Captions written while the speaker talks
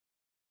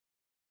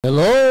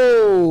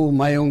Hello!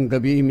 Mayong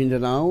gabi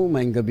Mindanao,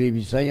 mayong gabi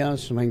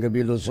Visayas, mayong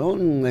gabi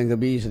Luzon, mayong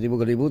gabi sa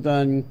tibok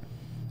kalibutan.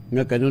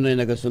 Nga kanunay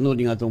nagasunod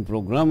ng atong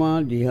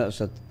programa diha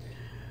sa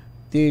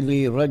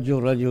Tele Radio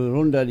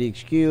Ronda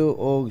DXKO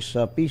o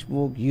sa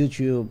Facebook,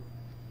 YouTube,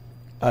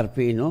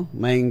 RP, no?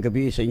 Mayong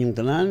gabi sa inyong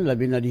tanan,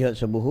 labi na diha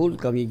sa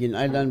Bohol, Camiguin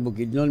Island,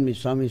 Bukidnon,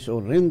 Misamis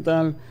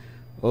Oriental,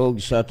 o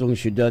sa atong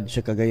syudad sa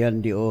Cagayan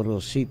de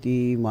Oro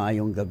City.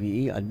 Maayong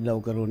gabi,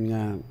 adlaw karon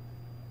nga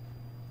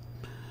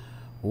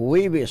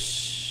Webes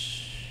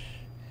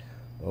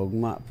og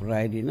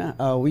Friday na.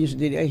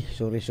 Wednesday ay.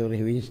 Sorry.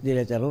 Wednesday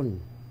na taron.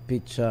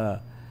 Pizza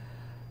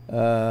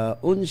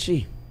 11.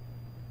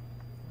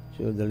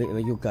 So, dali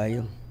lang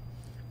kayo.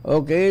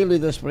 Okay, let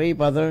us pray,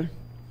 Father.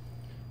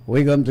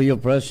 We come to your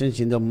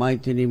presence in the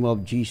mighty name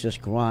of Jesus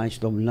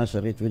Christ of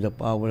Nazareth with the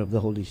power of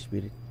the Holy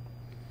Spirit.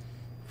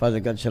 Father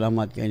God,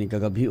 salamat kayo ni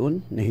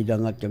kagabion.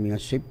 Nahidangat kami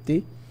nga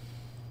safety.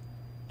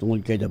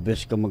 Tungod kay the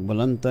best ka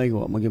magbalantay,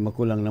 wa maging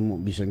makulang na mo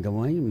bisan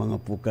kamay, mga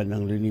pukan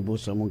ng linibo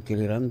sa mong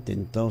kiliran,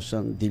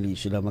 10,000, dili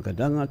sila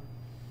makadangat.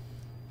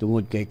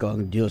 Tungod kay ka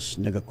ang Diyos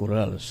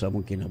nagakural sa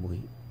mong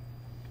kinabuhi.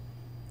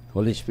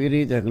 Holy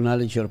Spirit, I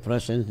acknowledge your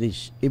presence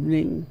this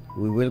evening.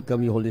 We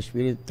welcome you, Holy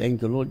Spirit.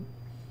 Thank you, Lord.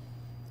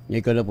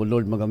 Ikaw na po,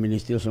 Lord,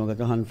 magaministro sa mga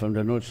katahan from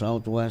the north,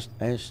 south, west,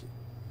 east,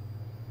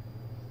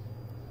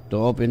 to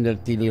open their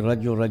Tele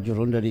Radio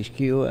Ronda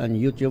DXKO, and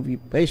YouTube,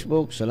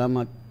 Facebook.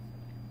 Salamat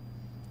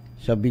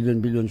sa billion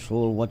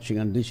soul watching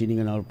and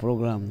listening in our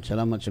program.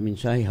 Salamat sa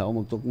mensahe hao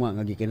magtukma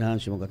nga gikinahan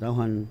sa mga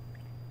katawhan.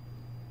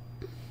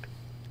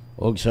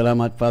 Og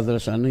salamat, Father,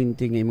 sa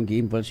anointing nga imong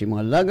giimpal sa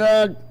mga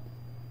lagad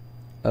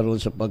aron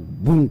sa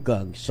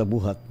pagbungkag sa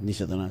buhat ni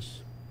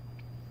Satanas,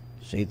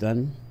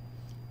 Satan,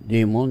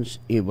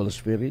 demons, evil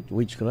spirit,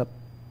 witchcraft,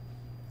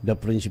 the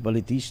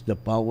principalities, the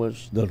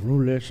powers, the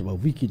rulers of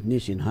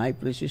wickedness in high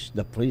places,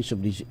 the prince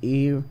of this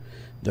air,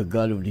 the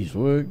god of this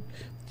world,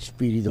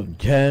 spirit of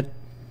death.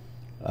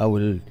 I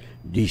will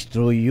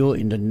destroy you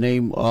in the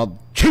name of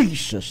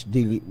Jesus.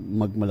 Dili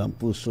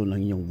magmalampuson ang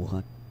iyong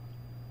buhat.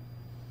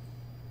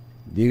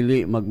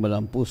 Dili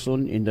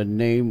magmalampuson in the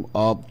name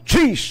of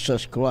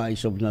Jesus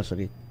Christ of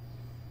Nazareth.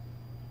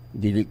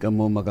 Dili ka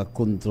mo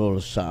makakontrol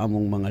sa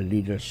among mga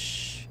leaders.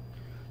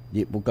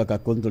 Di po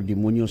kakakontrol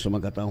demonyo sa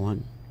mga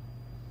katawhan.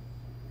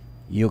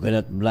 You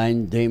cannot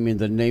blind them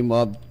in the name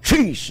of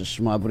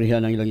Jesus.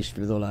 Maabrihan ang ilang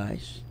spiritual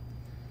eyes.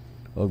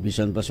 O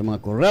bisan pa sa mga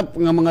korap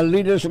nga mga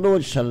leaders,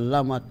 Lord,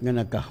 salamat nga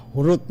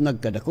nagkahurot,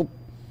 nagkadakop,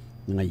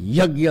 nga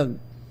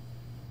yagyag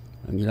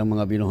ang ilang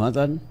mga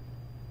binuhatan.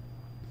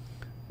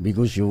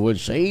 Because your word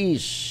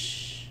says,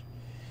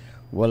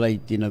 walay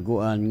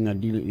tinaguan nga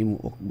dili nimo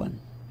ukban.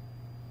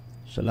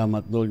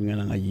 Salamat, Lord, nga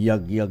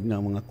nangayagyag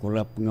na mga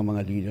korap nga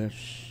mga leaders.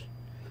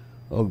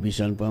 O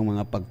bisan pa ang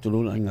mga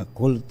pagtulunan nga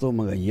kulto,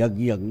 mga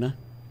yagyag na.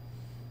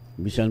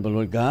 Bisan pa,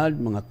 Lord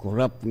God, mga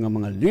korap nga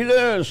mga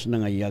leaders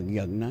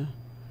nangayagyag na.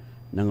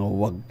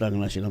 Nangawagtang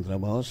na silang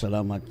trabaho.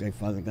 Salamat kay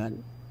Father God.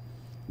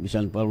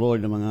 Bisan pa,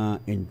 Lord, ng mga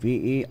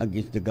NPA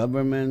against the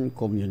government,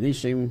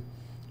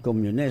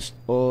 communist,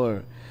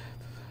 or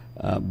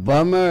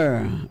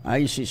bomber,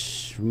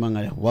 ISIS,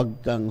 mga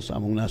wagtang sa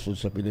among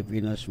nasod sa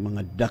Pilipinas,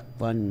 mga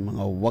dakpan,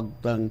 mga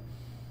wagtang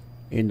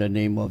in the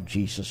name of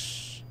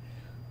Jesus.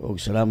 O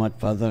salamat,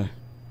 Father,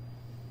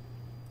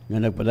 nga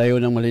nagpadayo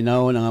ng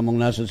malinaw ng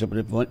among nasod sa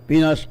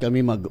Pilipinas,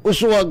 kami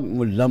mag-uswag,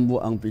 mulambo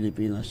ang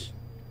Pilipinas.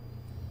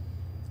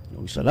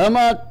 Og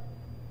salamat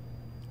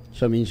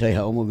sa minsay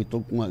hao mo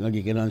gitukma nga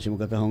gikinahan sa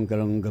mga katahong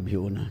karong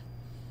gabiuna.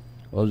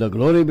 All the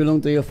glory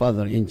belong to you,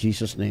 Father, in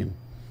Jesus' name.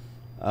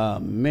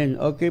 Amen.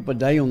 Okay,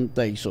 padayon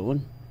ta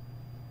igsoon.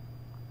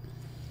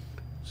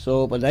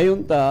 So,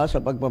 padayon ta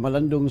sa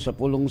pagpamalandong sa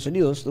pulong sa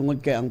Dios,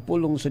 tungod kay ang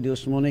pulong sa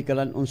Dios mo nay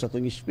kalan-on sa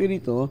atong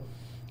espiritu,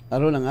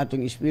 aron ang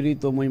atong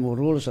espiritu mo'y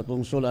murul sa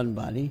atong soul and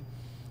body.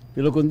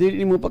 Pero kung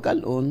dili mo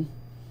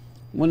pakalon,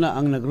 muna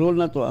ang nag-rule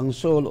na to, ang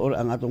soul or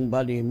ang atong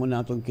body, muna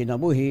atong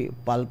kinabuhi,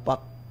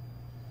 palpak.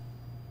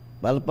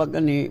 Palpak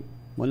gani,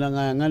 muna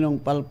nga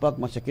nganong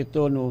palpak, masakit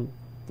to, no,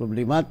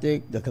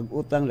 problematic, daghang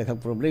utang, daghang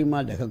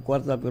problema, daghang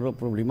kwarta, pero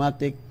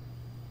problematic,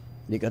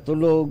 di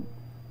katulog,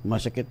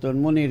 masakit to,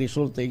 muna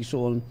resulta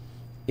igsoon,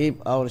 if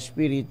our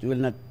spirit will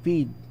not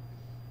feed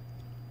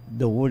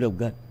the Word of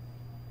God.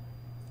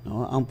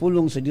 No? Ang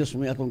pulong sa Diyos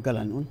may atong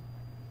kalanon.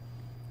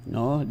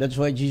 No? That's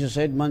why Jesus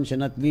said, man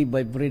shall not live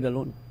by bread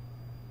alone.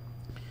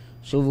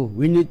 So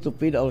we need to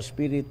feed our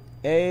spirit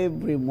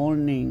every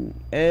morning,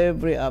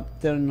 every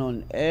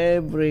afternoon,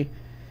 every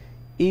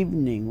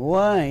evening.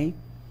 Why?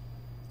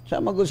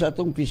 Sama ko sa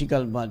atong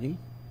physical body.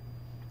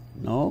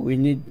 No,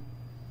 we need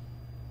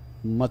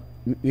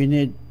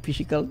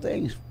physical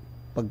things.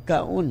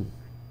 Pagkaon,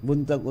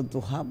 buntag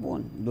unto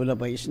hapon, doon na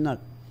pa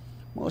snack.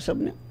 Mausap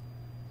niya.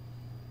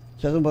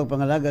 Sa itong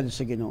pagpangalagad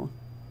sa Ginoo.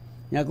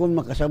 Nga kung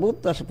makasabot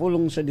ta sa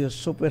pulong sa Diyos,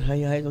 super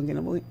hay-hay itong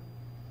kinabuhi.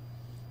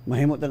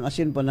 Mahimot ang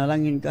asin,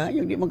 panalangin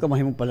kahayag. Di man ka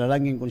mahimong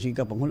panalangin kung sige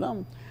ka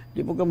panghulam.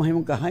 Di mo ka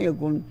mahimong kahayag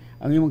kung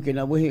ang imong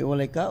kinabuhi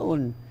walay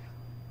kaon.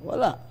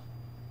 Wala.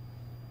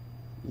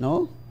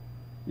 No?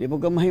 Di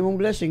mo ka mahimong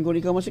blessing kung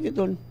ikaw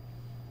masikiton.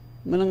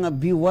 Manang nga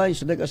be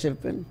wise like a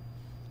serpent.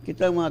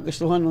 Kita mga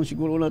Kristohan nung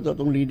siguro na ito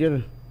itong leader.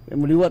 Kaya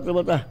maliwat na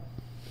ba ta?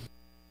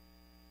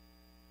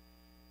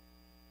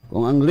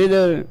 Kung ang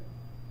leader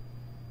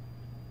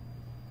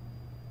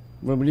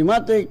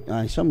problematic,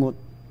 ay samot.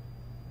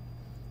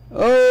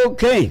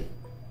 Okay.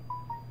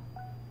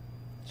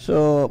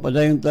 So,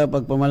 padayon ta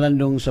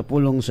pagpamalandong sa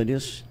pulong sa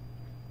Diyos.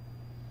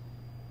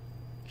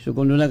 So,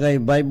 kung doon na kay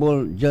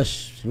Bible,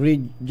 just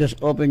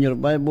open your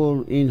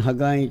Bible in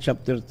Haggai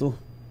chapter 2.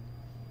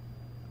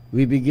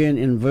 We begin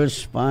in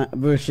verse 6.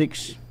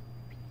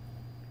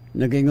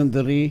 Nagingon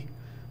diri,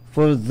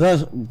 For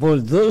thus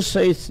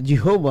saith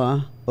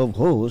Jehovah of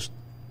hosts,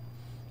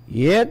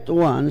 yet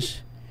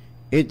once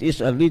it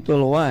is a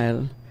little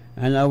while,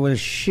 and I will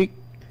shake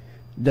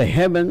the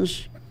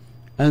heavens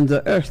and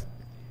the earth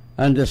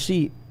and the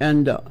sea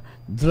and the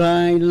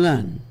dry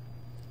land.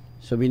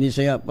 Sabi ni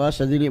Saya pa,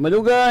 sa dili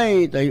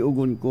madugay, tayo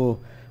ugon ko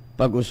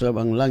pag-usab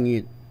ang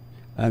langit,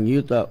 ang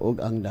yuta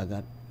ug ang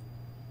dagat.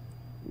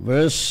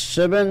 Verse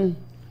 7,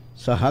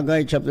 sa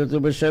Haggai chapter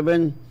 2 verse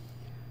 7,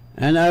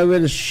 And I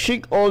will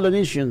shake all the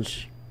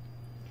nations,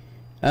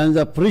 and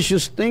the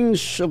precious things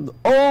of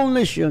all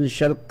nations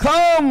shall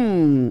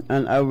come,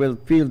 and I will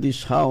fill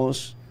this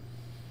house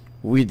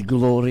with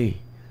glory,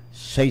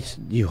 says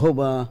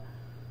Jehovah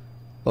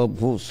of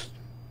hosts.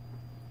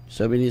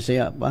 Sabi ni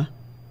Saya pa,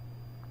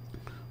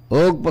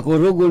 Og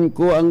pakurugon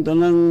ko ang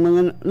tanang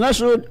mga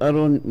nasod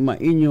aron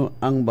mainyo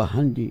ang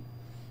bahandi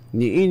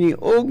niini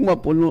og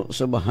mapuno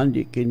sa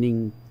bahandi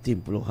kining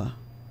templo ha.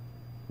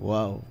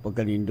 Wow,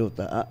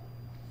 pagkanindota.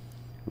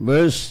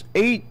 Verse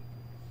 8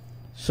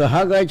 sa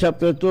Haggai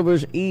chapter 2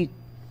 verse 8,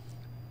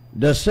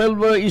 The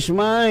silver is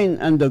mine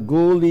and the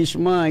gold is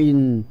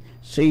mine,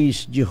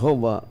 says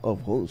Jehovah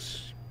of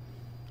hosts.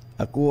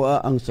 Ako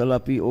ang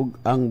salapi og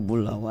ang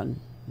bulawan.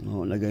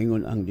 No,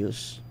 nagaingon ang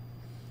Dios.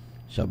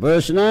 Sa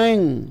verse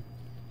 9,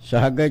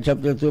 sa Haggai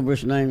chapter 2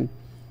 verse 9,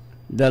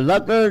 The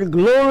latter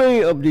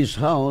glory of this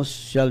house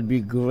shall be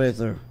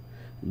greater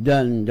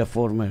than the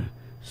former,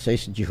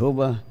 says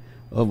Jehovah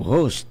of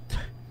hosts.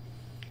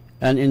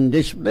 And in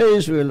this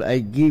place will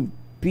I give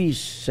peace,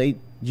 says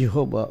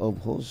Jehovah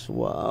of hosts.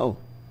 Wow!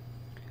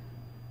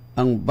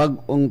 Ang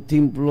bag-ong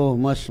templo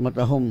mas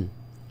matahom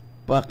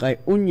pa kay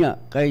unya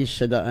kay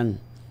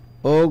sadaan.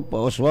 Og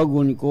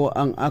pauswagon ko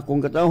ang akong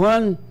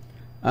katawhan,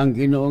 ang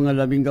Ginoo nga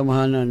labing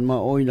kamahanan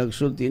maoy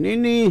nagsulti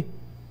nini,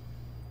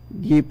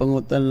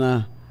 gipangutan na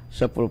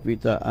sa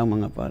propeta ang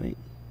mga pari.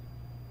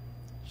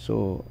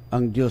 So,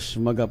 ang Dios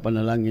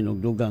magapanalangin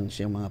og dugang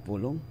siyang mga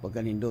pulong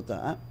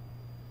pagkanindota.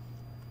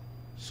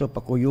 So,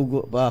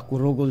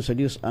 pakurugon sa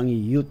Dios ang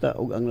yuta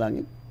og ang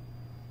langit.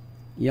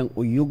 Yang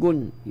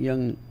uyugon,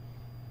 yang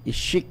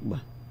ishik ba?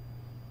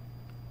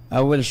 I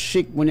will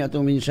shake mo ni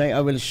atong minsay,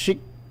 I will shake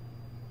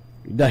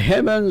the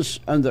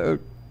heavens and the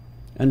earth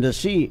and the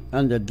sea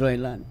and the dry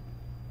land.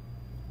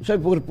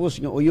 Sa'y purpose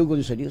nga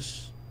uyugon sa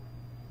Dios.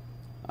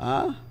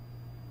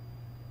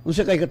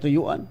 Unsa kay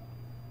katuyuan?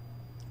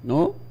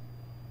 No?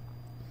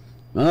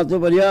 Mga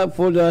tubaliya,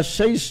 for the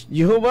says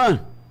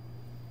Jehovah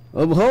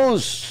of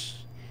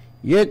hosts,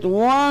 yet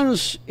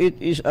once it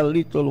is a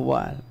little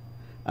while,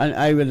 and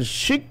I will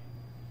shake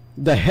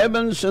the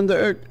heavens and the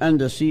earth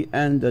and the sea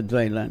and the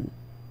dry land.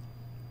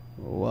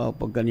 Wow,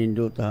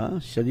 pagkanindot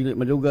ha. Sa dili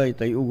madugay,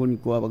 tayo ugon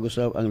ko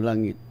pag-usab ang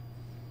langit,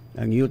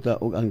 ang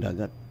yuta ug ang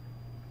dagat.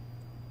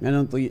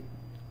 Nganong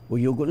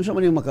uyugon, unsa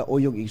man yung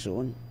makauyog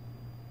igsoon?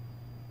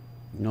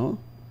 No?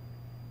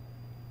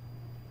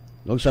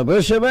 Log sa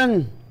verse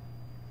 7,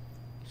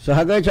 sa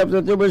Haggai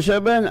chapter 2 verse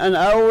 7, And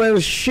I will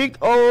shake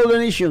all the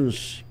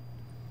nations,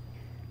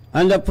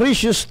 and the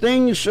precious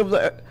things of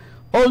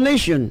all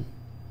nations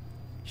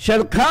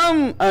shall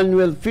come and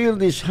will fill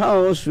this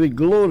house with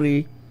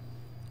glory,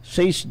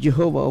 says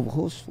Jehovah of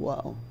hosts.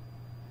 Wow.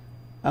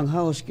 Ang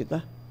house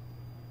kita,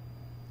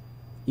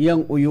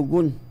 iyang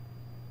uyugon,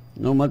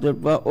 no matter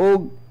pa,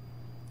 og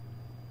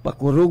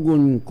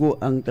pakurugon ko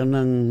ang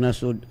tanang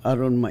nasod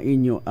aron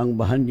mainyo ang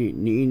bahandi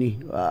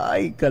niini.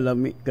 Ay,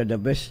 kalami kada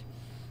best.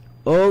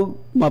 O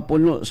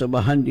mapuno sa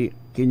bahandi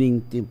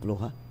kining templo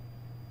ha.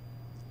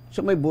 So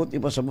may buti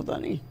pa sa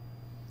butan eh.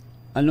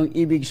 Anong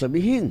ibig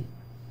sabihin?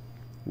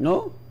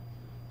 No?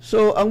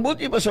 So ang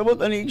buti pa sa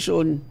butan ni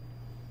Igsoon,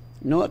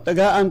 no,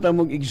 tagaan ta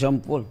mog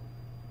example.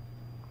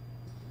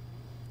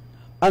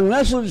 Ang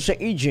nasod sa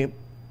Egypt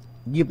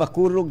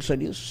gipakurog sa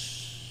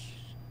Dios.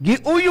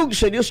 Giuyog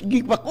sa Dios,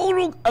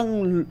 gipakurog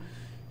ang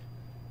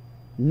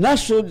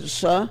nasod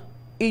sa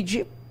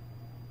Egypt.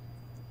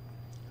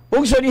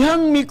 Ug sa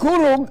dihang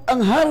mikurog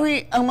ang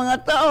hari, ang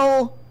mga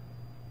tao,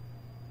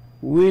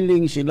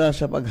 willing sila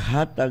sa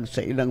paghatag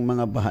sa ilang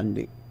mga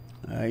bahandi.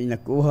 Ay,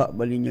 nakuha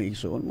ba ninyo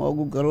Igsoon?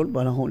 Maugog karon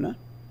panahon na.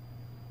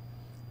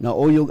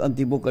 Nauyog ang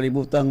tibok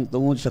kalibutan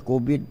tungod sa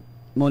COVID.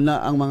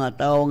 Muna ang mga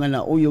tao nga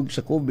nauyog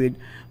sa COVID,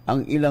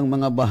 ang ilang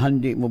mga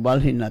bahandi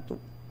mobalhin nato.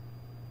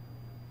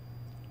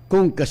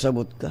 Kung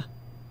kasabot ka.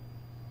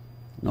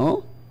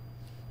 No?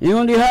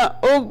 Ingon diha,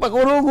 og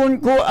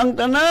pakurugon ko ang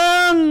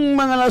tanang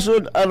mga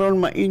nasod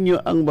aron mainyo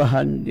ang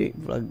bahandi.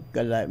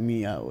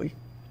 Pagkalamiya, oy.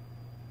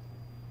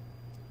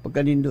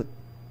 pagkanindot,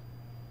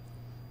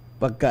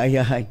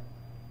 pagkaayahay.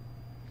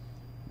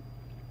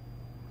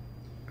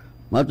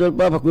 Matod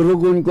pa,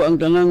 pakurugon ko ang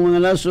tanang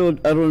mga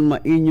nasod aron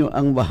mainyo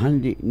ang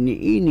bahandi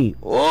niini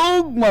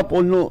og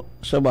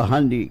mapuno sa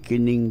bahandi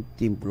kining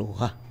templo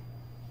ha.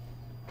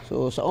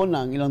 So sa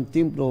una ang ilang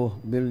templo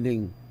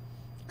building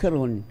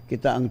karon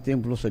kita ang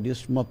templo sa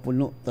Dios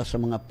mapuno ta sa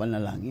mga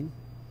panalangin.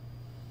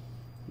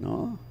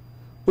 No?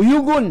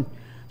 Uyugon.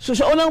 So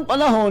sa unang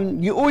panahon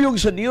giuyog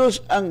sa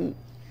Dios ang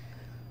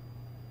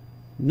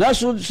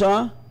nasod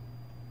sa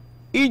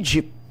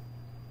Egypt.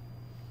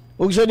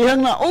 Ug sa dihang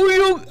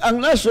nauyog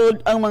ang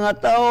nasod, ang mga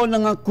tao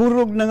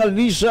nangakurog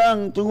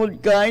nangalisang tungod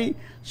kay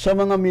sa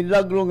mga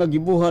milagro nga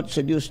gibuhat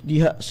sa Dios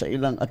diha sa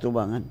ilang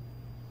atubangan.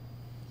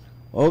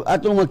 O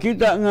atong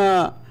makita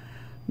nga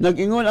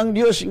nag-ingon ang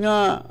Dios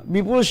nga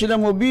before sila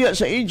mobiya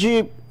sa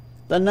Egypt,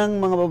 tanang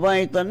mga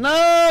babae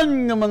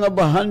tanan nga mga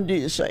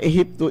bahandi sa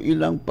Ehipto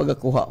ilang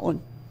pagakuhaon.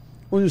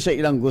 Unsa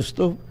ilang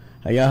gusto,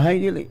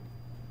 hayahay dili.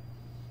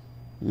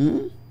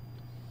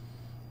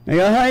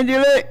 Hayahay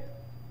dili.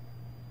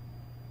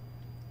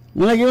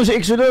 Mula giyon sa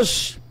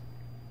Exodus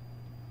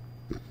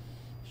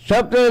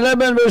chapter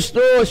 11 verse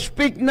 2,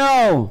 speak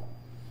now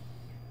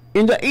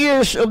in the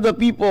ears of the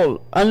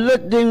people, and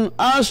let them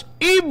ask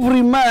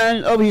every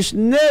man of his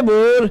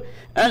neighbor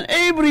and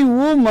every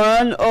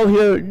woman of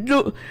her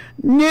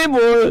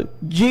neighbor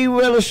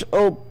jewels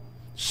of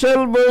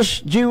silver,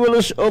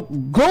 jewels of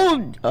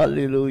gold.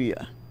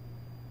 Hallelujah.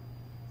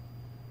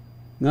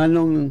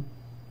 Nganong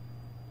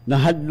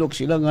nahadlok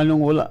sila,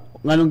 nganong wala,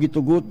 nganong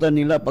gitugutan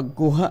nila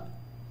pagkuha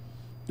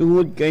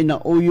tungod kay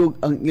nauyog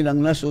ang ilang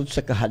nasod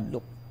sa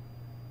kahadlok.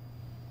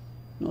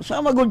 No,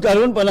 sa magod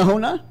karon panahon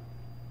na.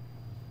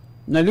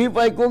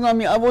 Nalipay ko nga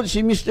miabot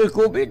si Mr.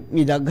 COVID,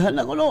 midaghan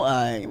ako no,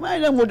 ay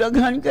may lang mo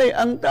daghan kay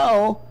ang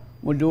tao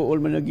moduol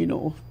man na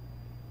Ginoo.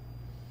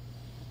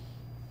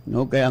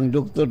 No, kay ang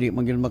doktor di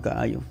magil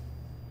makaayo.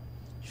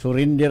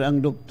 Surrender ang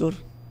doktor.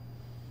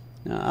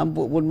 Na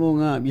ampo pud mo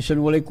nga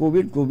bisan walay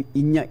COVID,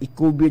 inya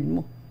i-COVID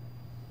mo.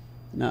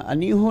 Na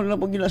anihon na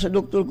pagila sa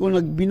doktor kung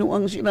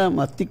nagbinuang sila,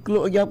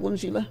 matiklo agyapon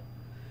sila.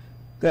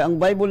 Kaya ang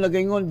Bible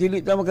nagaingon,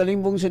 dili ta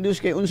makalimbong sa Dios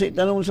kay unsay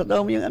tanong sa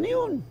tao miyang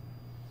anihon.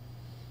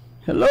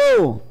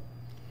 Hello.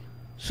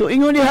 So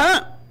ingon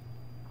diha,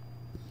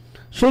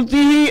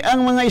 sultihi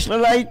ang mga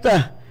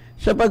Israelita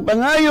sa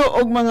pagpangayo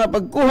og mga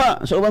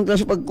pagkuha sa ubang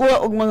sa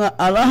pagkuha og mga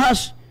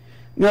alahas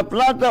nga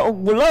plata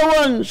og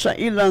bulawan sa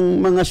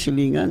ilang mga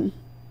silingan.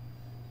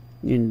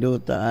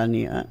 Nindot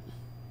ani a.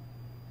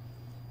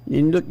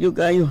 Nindot yu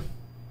kayo.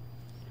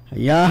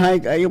 Hayahay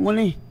kayo mo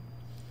ni.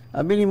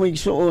 Abi ni mo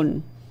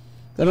igsuon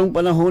karong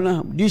panahon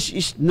na, this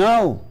is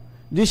now.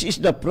 This is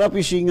the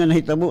prophecy nga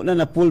nahitabo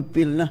na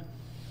fulfill na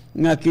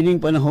nga kining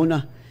panahon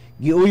na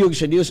giuyog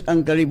sa Dios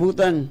ang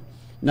kalibutan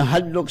na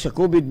hadlok sa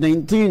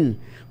COVID-19.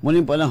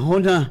 Muling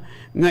panahon na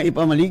nga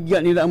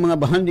ipamaligya nila ang mga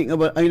bahandi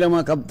nga ang ilang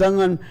mga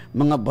kabtangan,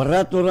 mga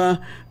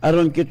baratora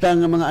aron kita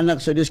nga mga anak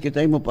sa Dios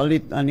kitay mo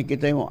palit ani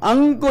kitay mo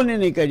angkon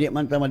ni kay di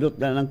man ta madot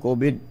na ng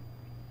COVID.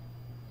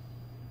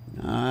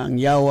 Ang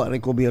yawa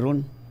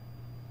recoveron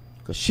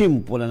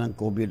kasimple na ng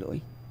COVID oy.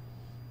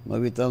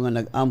 Mabitaw nga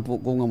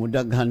nag-ampo ko nga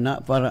mudaghan na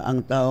para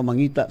ang tao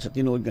mangita sa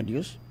tinuod nga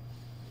Dios.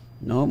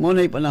 No, mo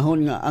na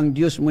panahon nga ang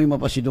Dios mo'y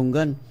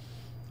mapasidunggan.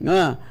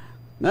 Nga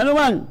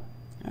naman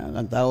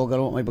ang tao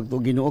karon may pagtuo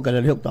Ginoo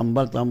kadalihok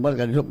tambal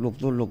kadalihok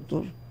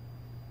doktor.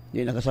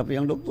 Di nakasapi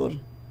ang doktor.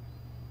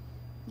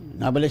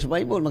 Nabalik sa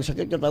Bible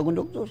magsakit ka tawag ng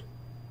doktor.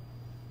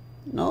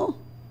 No?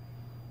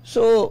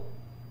 So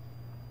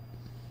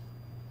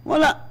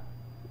wala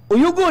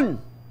uyugon.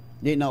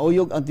 Di na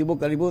uyog ang tibok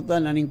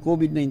kalibutan aning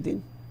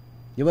COVID-19.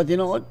 Di ba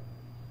tinuod?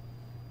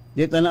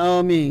 Di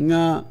tanaw mi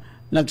nga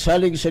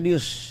nagsalig sa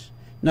Dios,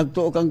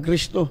 nagtuo kang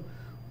Kristo,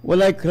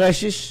 walay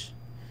crisis,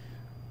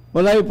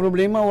 walay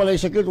problema, walay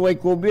sakit,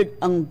 walay COVID.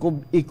 Ang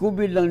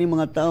i-COVID lang ni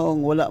mga taong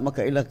wala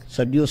makailak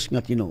sa Dios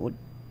nga tinuod.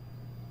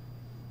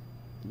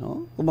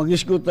 No? Kung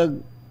mag-iskutag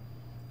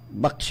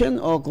baksin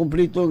o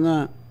kompleto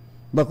nga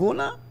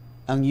bakuna,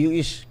 ang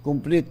US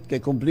complete kay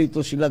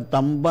kompleto sila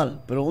tambal,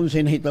 pero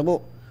unsay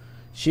nahitabo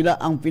sila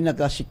ang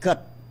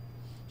pinakasikat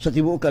sa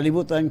tibuok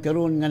kalibutan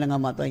karon nga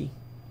nangamatay.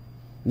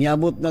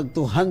 Niabot nag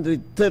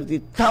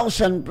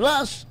 230,000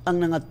 plus ang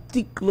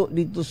nangatiklo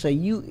dito sa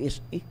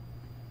USA.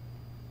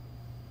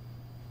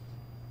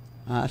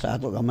 Sa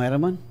ato gamay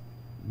raman,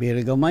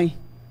 very gamay.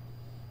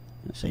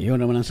 Sa iyo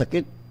naman ang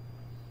sakit.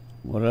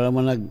 Mura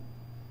naman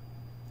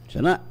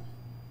sana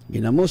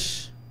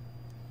ginamos.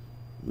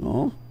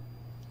 No?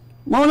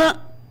 Mao na.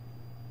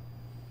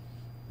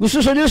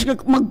 Gusto sa Dios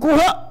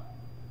magkuha.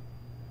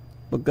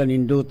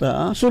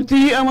 Pagkaninduta,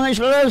 sultihi ang mga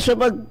Israel sa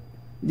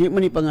di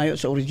man ipangayo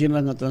sa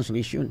original nga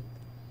translation.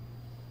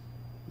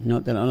 No,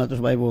 tanaw nato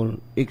sa Bible,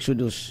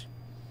 Exodus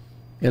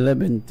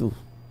 11:2.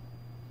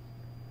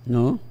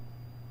 No?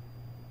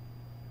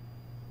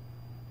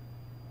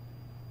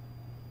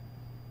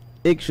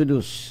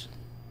 Exodus.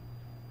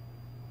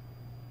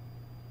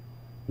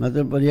 Nato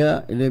pa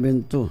diya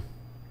 11:2.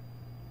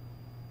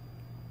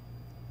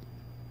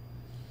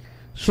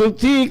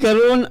 sulti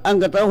karon ang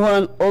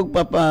katawhan og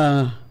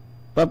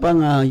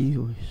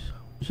papangayo.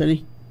 Sani?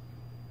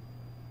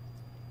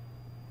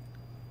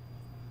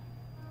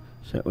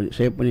 Sa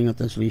po nga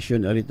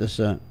translation arita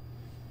sa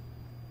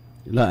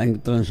laing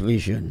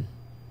translation.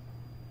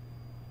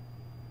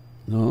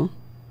 No?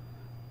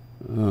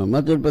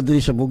 Matod pa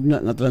diri sa bugna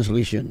nga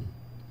translation.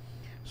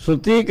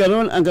 Sulti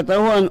karon ang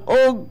katawhan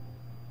og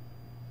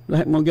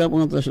lahi mo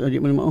gyapon nga translation,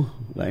 di man mao.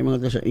 Lahi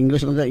mga sa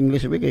English lang,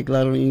 English sabi kay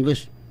klaro ng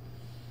English.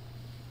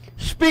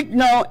 Speak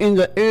now in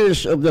the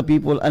ears of the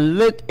people, and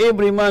let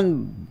every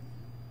man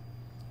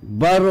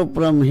borrow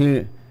from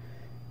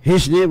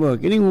his neighbor.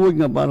 Kining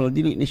word nga borrow,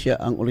 dili ni siya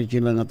ang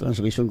original nga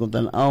translation kung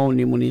tan-aw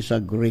nimo ni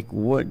sa Greek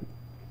word.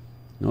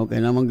 No,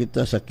 kay naman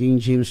kita sa King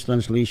James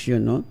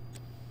translation, no?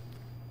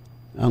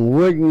 Ang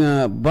word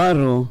nga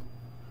borrow,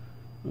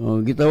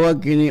 gitawag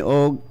kini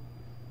og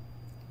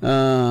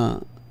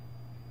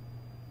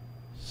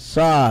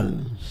sal,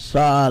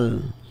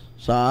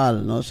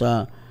 no,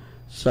 sa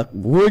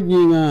word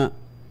niya nga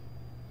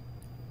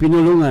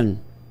pinulungan,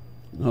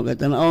 no, kaya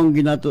tanawang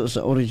ginato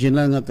sa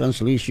original nga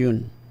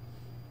translation,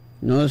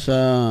 no,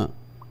 sa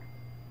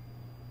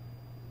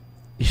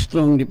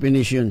strong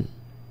definition,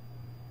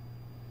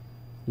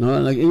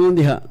 no, nag-ingon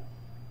diha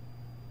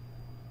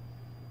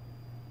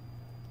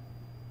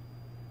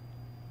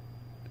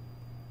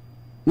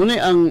muna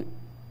ang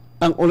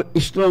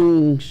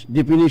strong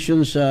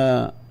definition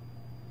sa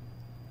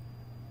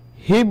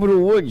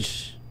Hebrew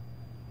words,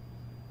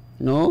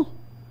 no,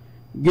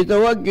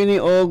 gitawag kini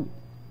og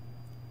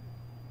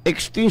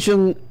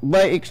extension,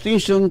 by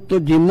extension to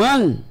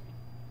demand,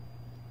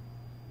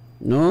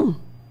 no,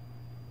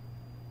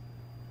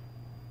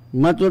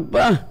 matod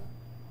pa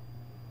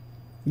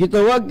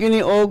gitawag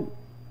kini og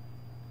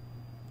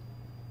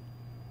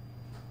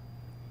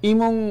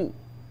imong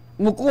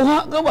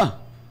mukuha ka ba,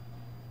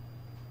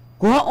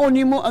 kuhaon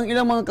nimo ang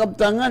ilang mga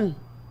kabtangan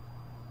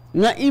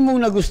nga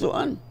imong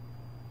nagustuhan.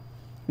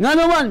 Nga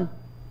naman,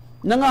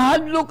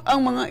 nangahadlok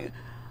ang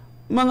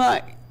mga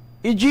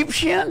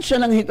Egyptian sa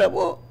nang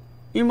hitabo.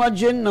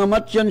 Imagine,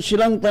 namatyan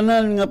silang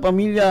tanan nga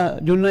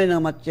pamilya, dunay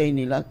namatay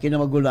nila,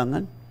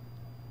 kinamagulangan.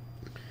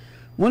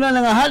 Muna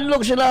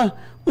nangahadlok sila,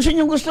 kung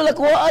sinyong gusto lang,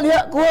 kuha.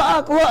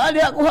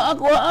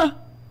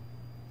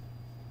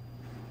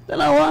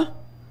 Tanawa,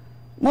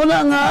 muna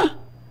nga,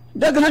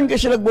 daghan ka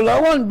sila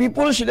bulawan,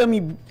 before sila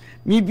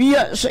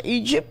mibiya sa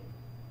Egypt.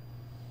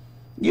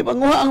 Di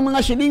panguha ang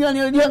mga silingan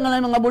nila diha nga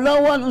mga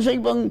bulawan unsa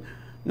ibang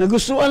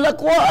nagustuhan la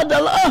kuha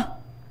dala.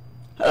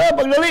 Hala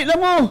pagdali na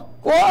mo,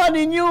 kuha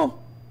ninyo.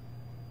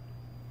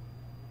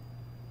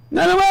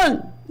 Na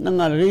naman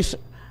nangaris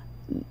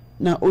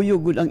na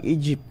uyog ang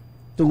Egypt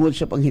tungod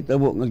sa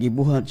panghitabo nga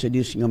gibuhat sa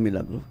Dios nga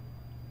milagro.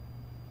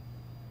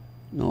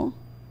 No?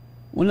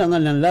 Una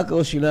nga nanlakaw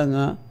sila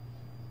nga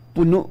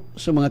puno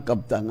sa mga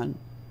kabtangan.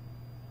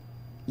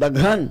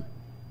 Daghan.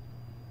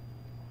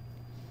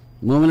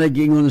 Mga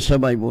nagingon sa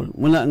Bible.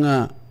 Muna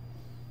nga,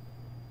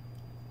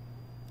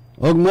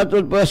 og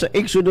matod pa sa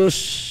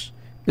Exodus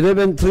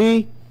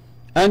 11:3,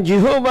 and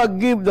Jehovah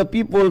gave the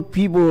people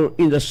favor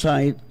in the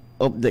sight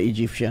of the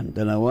Egyptian.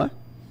 Tanawa?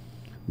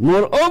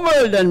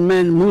 Moreover than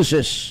man,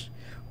 Moses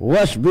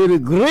was very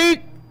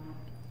great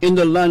in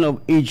the land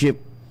of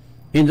Egypt,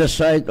 in the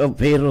sight of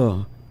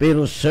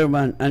Pharaoh's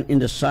servant, and in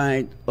the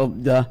sight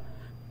of the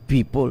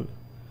people.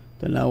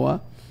 Tanawa?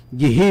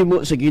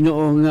 Gihimo sa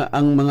Ginoo nga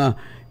ang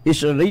mga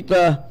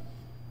Israelita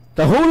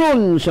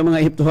tahulon sa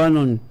mga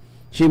Ehiptohanon.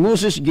 Si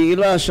Moses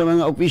giila sa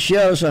mga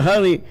opisyal sa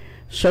hari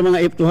sa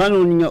mga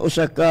Ehiptohanon nga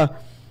usa ka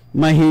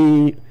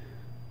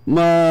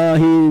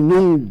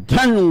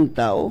mahinungdanong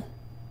tao.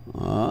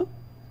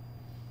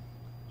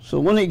 So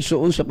muna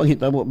igsuon sa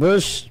panghitabo.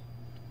 Verse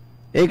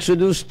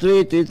Exodus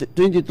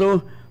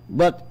 3:22,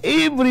 but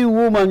every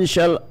woman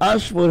shall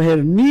ask for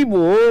her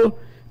neighbor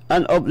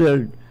and of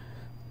her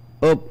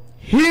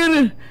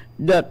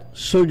that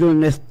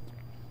sojourneth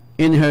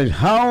in her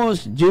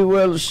house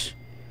jewels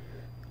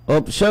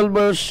of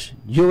silver,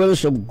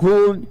 jewels of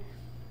gold,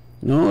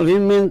 no,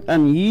 raiment,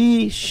 and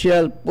ye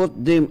shall put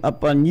them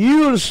upon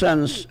your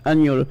sons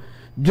and your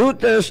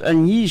daughters,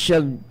 and ye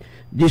shall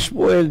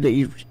despoil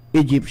the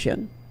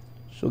Egyptian.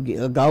 So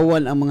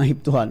giagawan ang mga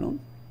Ehiptohanon.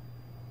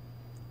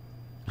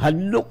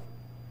 Hadlok.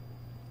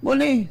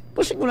 Muli,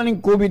 pasig mo na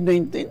ng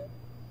COVID-19.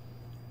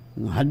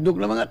 Hadlok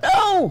na mga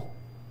tao.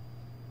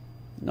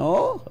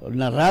 No,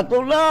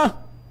 naratol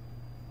na.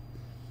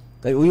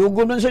 Kay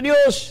uyugon man sa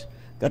Dios,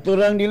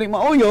 katurang dili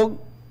mauyog,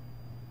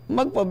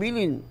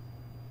 magpabilin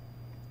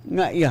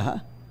nga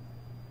iya.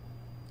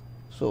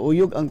 So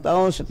uyog ang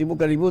tao sa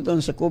tibuok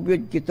kalibutan sa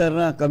COVID, kita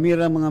ra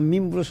kamera mga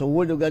membro sa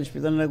Word of God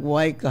Hospital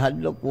nagway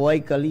kahadlok, way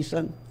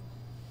kalisan.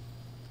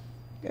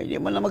 Kaya di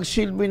man na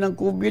magsilbi ng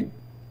COVID,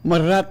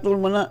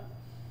 maratol man na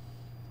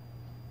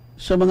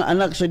sa mga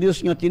anak sa Dios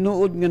nga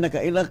tinuod nga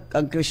nakailak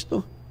ang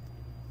Kristo.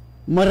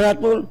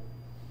 Maratol.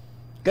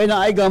 Kaya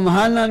na ay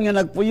gamahanan nga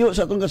nagpuyo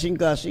sa itong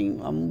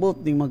kasing-kasing,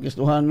 ambot ng mga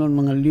Kristohanon,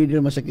 mga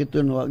leader,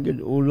 masakiton, wag yun,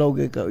 ulaw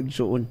kay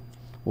kaigsuon.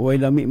 Huwag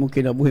lami mong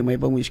kinabuhi,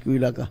 may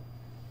pang-eskwila ka.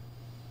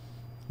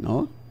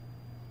 No?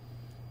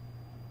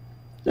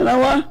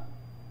 Tanawa,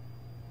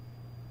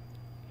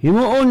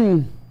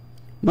 himuon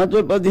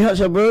matud pa diha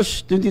sa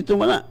verse 22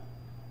 mana.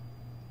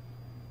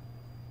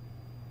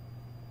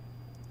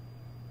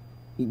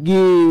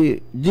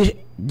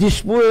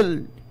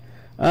 Despoil,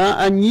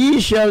 and ye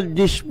shall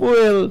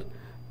despoil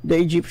the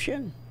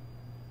Egyptian.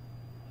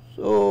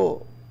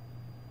 So,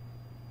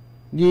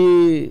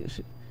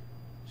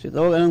 si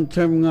tawag anong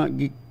term nga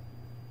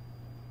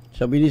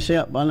sa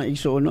Binisaya, paano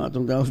igsuon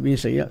atong tawag sa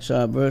Binisaya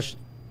sa verse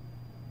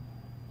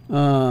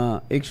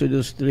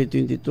Exodus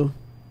 3:22.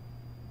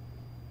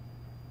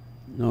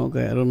 No,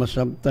 kaya aron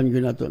masabtan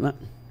yun nato na.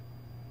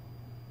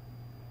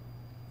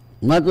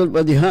 Matod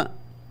pa diha,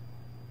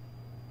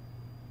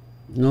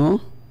 no?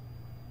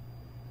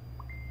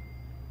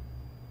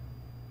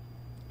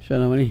 Siya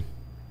naman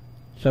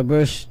sa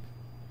verse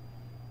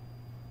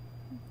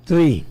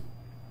 3.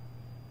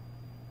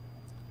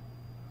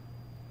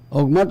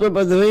 Og matod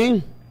pa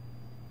diha,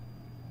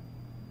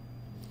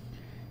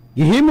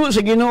 gihimo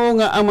sa Ginoo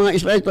nga ang mga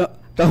Israelita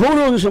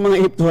tahulong sa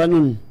mga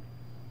Ehiptohanon.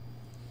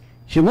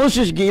 Si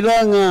Moses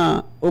gila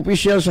nga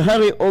opisyal sa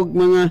hari og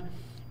mga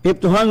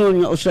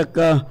Ehiptohanon nga usa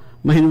ka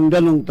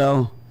mahinungdanong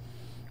tao.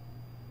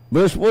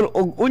 Verse 4,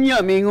 og unya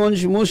mingon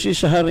si Moses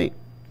sa hari,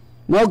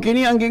 mao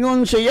kini ang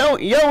gingon sa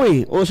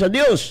Yahweh o sa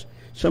Dios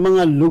sa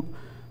mga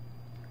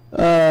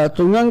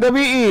tungang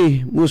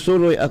gabi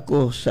musuroy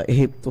ako sa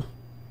Ehipto.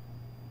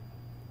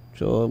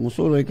 So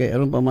musuroy kay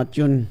aron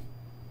pamatyon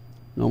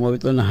no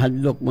mabito na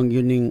hadlok man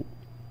gyuning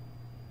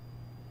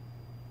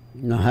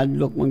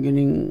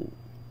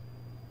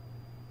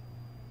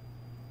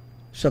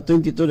sa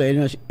 22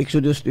 dahil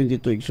Exodus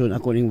 22 igsoon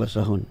ako ning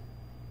basahon.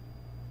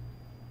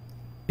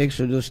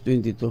 Exodus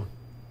 22.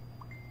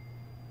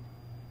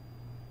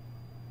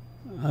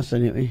 Asa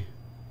niyo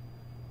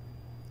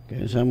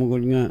kaya sa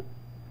mugod nga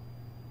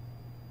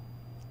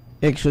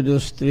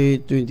Exodus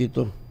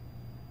 3:22.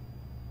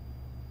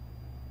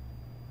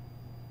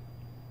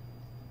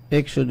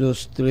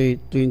 Exodus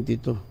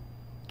 3:22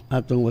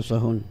 atong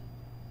basahon.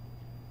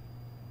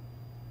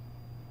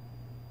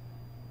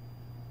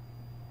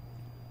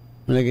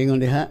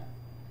 Nagingon diha,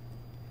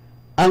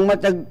 ang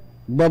matag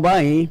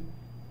babae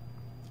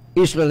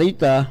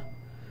Israelita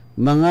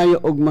mangayo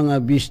og mga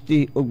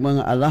bisti og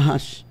mga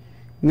alahas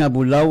nga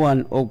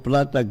bulawan og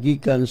plata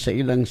gikan sa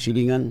ilang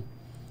silingan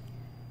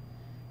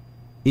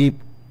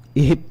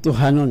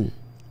Ehiptohanon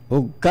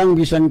og kang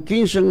bisan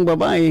kinsang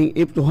babaeng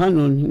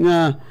Ehiptohanon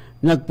nga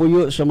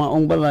nagpuyo sa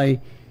maong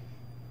balay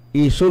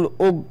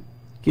isulob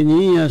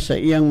kiniya sa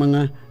iyang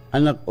mga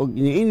anak og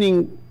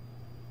niining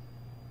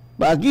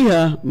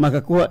paagiha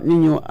makakuha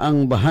ninyo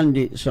ang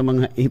bahandi sa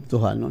mga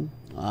Ehiptohanon.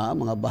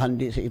 Mga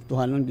bahandi sa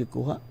Ehiptohanon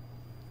gikuha.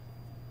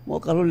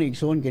 Mo karon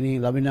igsoon kini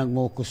labi nang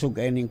mo kusog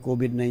kay ning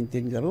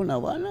COVID-19 karon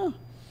wala.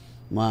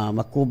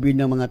 Ma-COVID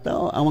ng mga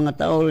tao. Ang mga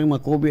tao ring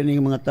ma-COVID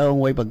ning mga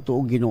tawo way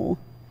pagtuog Ginoo.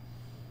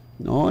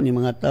 No, ni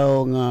mga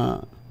tao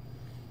nga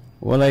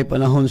walay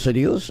panahon sa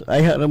Dios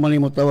ay ra man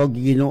mo tawag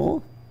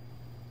Ginoo.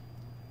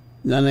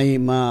 Nanay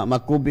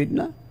ma-COVID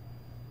na.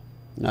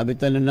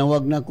 Nabitan na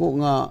nawag nako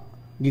nga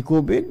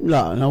gi-COVID,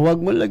 nawag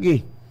mo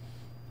lagi.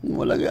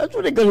 Mo lagi ato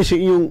rin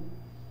kasi inyong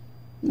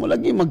mo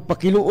lagi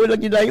magpakiluoy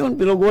lagi dayon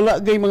pero wala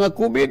gay mga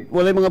COVID,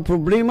 wala mga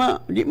problema,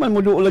 di man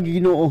mo duo lagi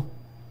Ginoo.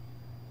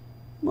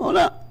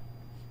 Wala.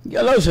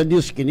 Gialaw sa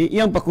Dios kini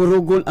iyang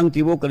pakurugon ang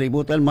tibuok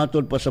kalibutan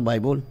matod pa sa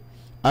Bible.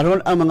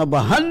 Aron ang mga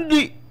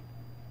bahandi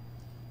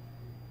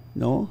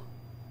no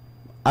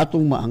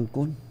atong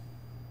maangkon.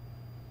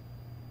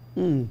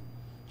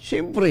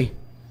 Siyempre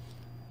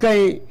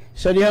kay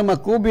sa diha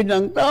mag-COVID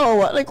ng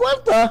tao, walay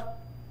kwarta.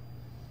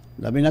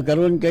 Labi na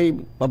karon kay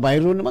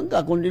pabayro naman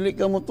ka, kung dili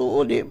ka mo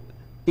tuo,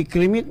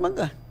 ikrimit man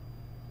ka.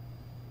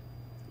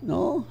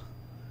 No?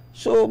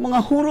 So,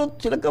 mga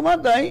hurot sila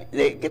kamatay,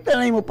 kita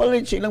na mo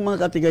palit silang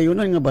mga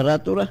katigayunan nga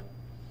barato ra.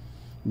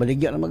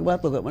 Baligya na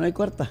magbato, ka manay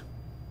kwarta.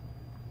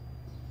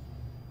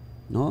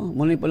 No?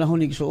 Muna yung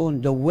panahon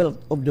igsoon, the wealth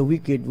of the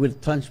wicked will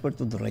transfer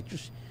to the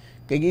righteous.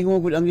 Kaya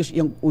gingogod ang Diyos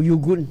iyang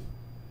uyugon.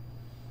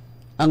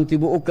 Ang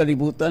tibuok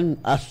kalibutan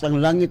asang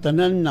langit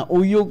tanan na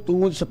uyog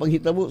tungod sa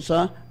panghitabo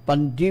sa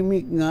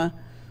pandemic nga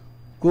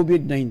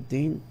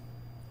COVID-19.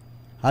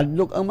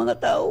 Hadlok ang mga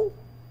tao.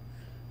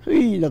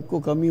 Ay, nako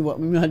kami wa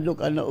may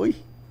mahadlok ana oy.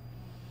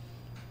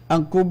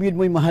 Ang COVID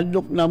mo'y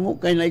mahadlok namo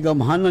kay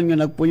naigamahanan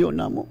nga nagpuyo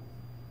namo.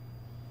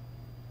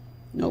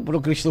 No,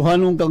 pero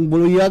Kristohanong kang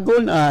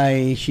buluyagon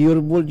ay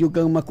sure bol yung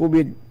kang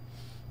ma-COVID.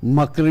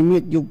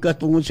 Makrimit yung ka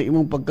tungod sa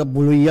imong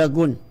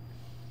pagkabuluyagon.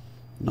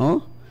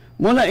 No?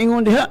 Muna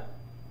ingon diha.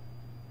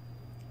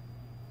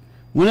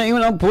 Muna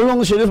ingon ang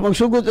pulong sa Diyos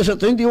magsugot sa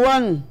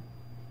 21.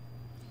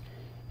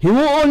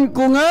 Himuon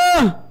ko nga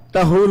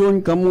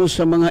tahulon kamo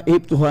sa mga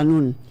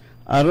Ehiptohanon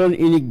aron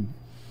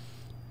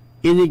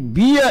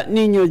inigbiya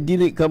ninyo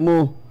dili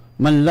kamo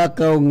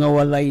manlakaw nga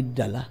walay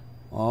dala.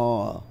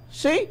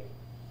 See?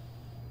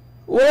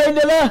 Walay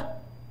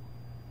dala.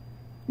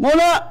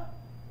 Muna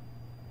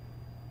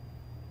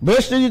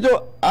verse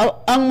dito,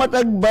 ang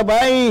matag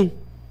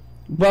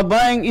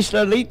babaeng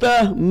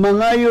Israelita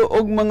mangayo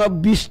og mga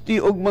bisti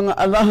og mga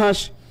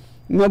alahas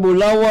nga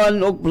bulawan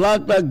o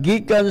plata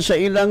gikan sa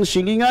ilang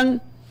silingan,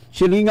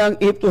 silingang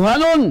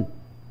Iptuhanon,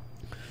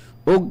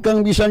 o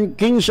kang bisan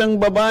kinsang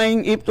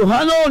babaeng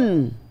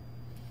Iptuhanon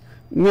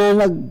nga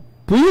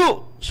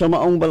nagpuyo sa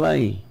maong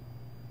balay,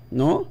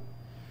 no?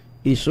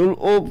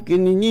 Isulob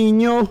kini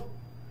ninyo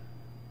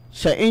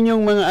sa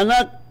inyong mga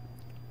anak,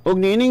 og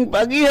niining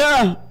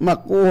pagiha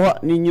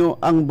makuha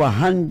ninyo ang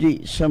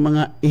bahandi sa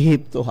mga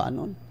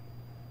Ehiptohanon.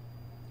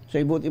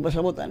 Sa ibuti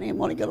pasabot ani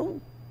mo ni karon.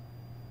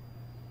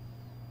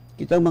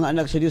 Kitang mga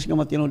anak sa Dios nga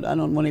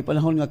matinud-anon mo ni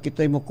panahon nga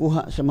kitay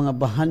mokuha sa mga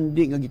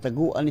bahandi nga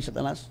gitaguan ni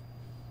Satanas.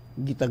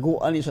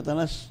 Gitaguan ni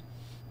Satanas.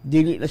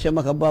 Dili na siya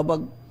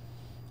makababag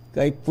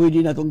kay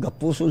pwede na itong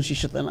gapuson si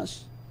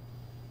Satanas.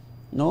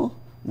 No?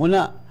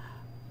 Muna,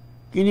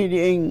 kini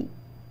diing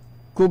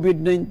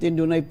COVID-19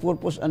 doon ay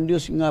purpose ang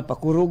Diyos nga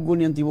pakurugon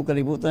niyang tibuok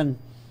kalibutan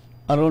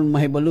aron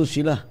mahibalo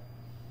sila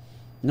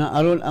na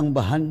aron ang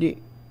bahandi.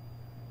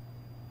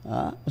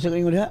 Asa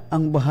kayo nga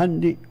ang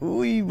bahandi.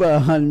 Uy,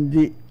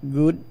 bahandi.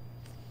 Good.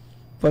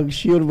 Pag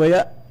sure ba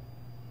ya?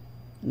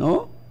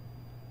 No?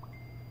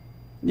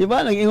 Di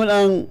ba? Nag-ingon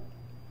ang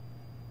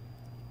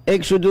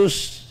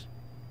Exodus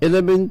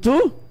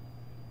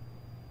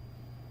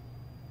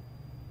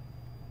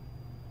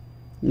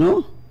 11:2?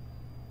 No?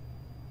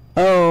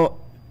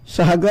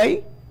 Sa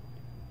Hagay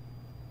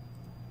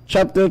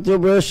chapter 2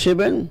 verse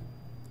 7,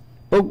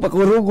 og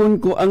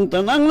pakurugon ko ang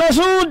tanang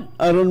nasud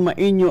aron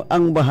mainyo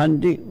ang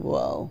bahandi.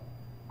 Wow.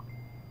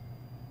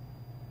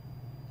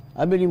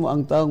 Abi mo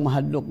ang taong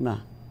mahadlok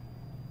na.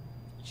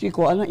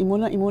 Siko ana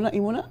imuna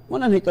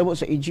muna nahitabo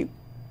sa Egypt.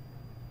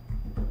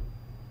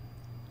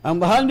 Ang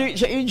bahandi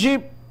sa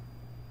Egypt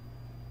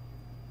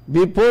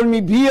before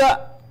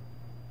mibiya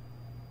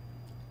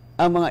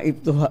ang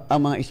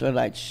mga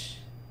Israelites.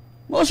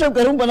 Mausap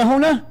karong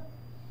panahon na.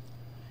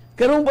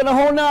 Karong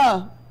panahon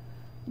na.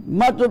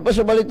 Matod pa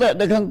sa balita,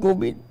 daghang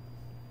COVID.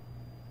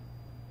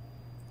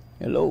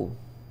 Hello.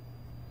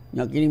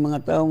 Nga kining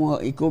mga tao, mga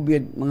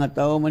i-COVID, mga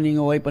tao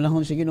maningaway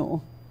panahon sa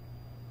Ginoo.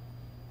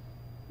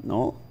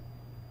 No?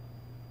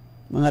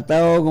 Mga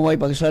tao ngaway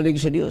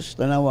pagsalig sa Dios,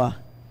 tanawa.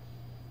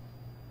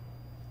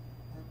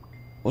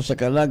 O sa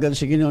kalagan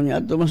sa Ginoo niya,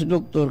 ato mas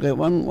doktor, kaya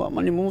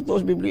man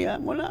imutos Biblia,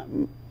 mula,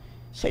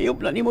 sayop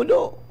na ni mo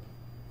do.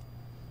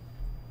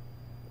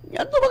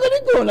 Ato ba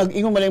ganito?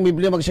 Nag-ingon man ang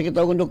Biblia, magsakit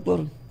ako ng doktor.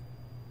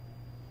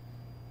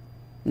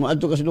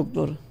 Maadto ka sa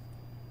doktor.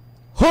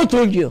 Who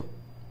told you?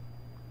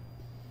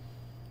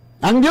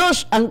 Ang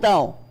Diyos, ang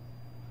tao.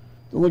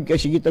 Tungod kay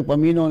sige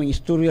tagpaminaw ng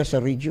istorya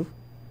sa radyo.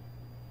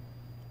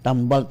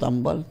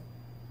 Tambal-tambal.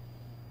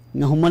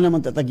 Nga human naman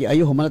tatagi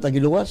ayo, human na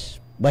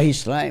tagiluwas. By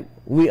His stripe,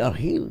 we are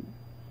healed.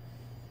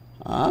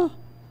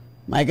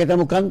 May kita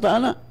mo kanta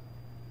na.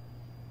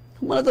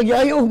 Human na tagi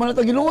ayo, human na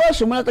tagiluwas,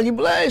 human na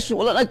tagibless,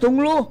 wala na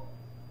tunglo.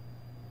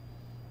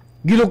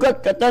 Gilugat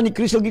kata ni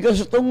Kristo gikan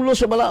sa tunglo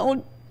sa balaod.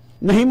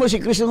 Nahimo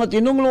si Kristo nga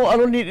tinunglo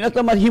aron di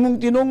nata mahimong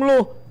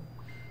tinunglo.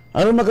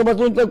 Aron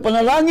makabatuntag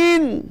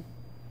panalangin.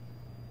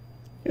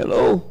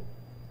 Hello.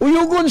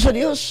 Uyugon sa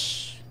Dios.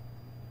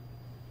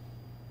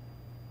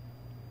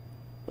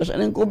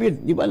 Pasan ang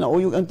COVID, di ba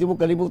nauyog ang tibuok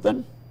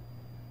kalibutan?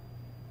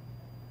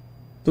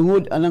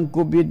 Tungod anang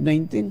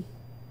COVID-19.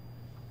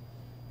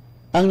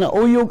 Ang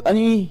nauyog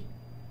ani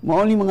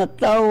mao ni mga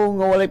tao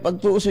nga walay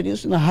pagtuo sa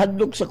Dios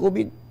nahadlok sa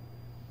COVID.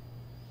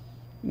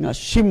 Nga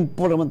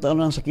simple naman taon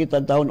ng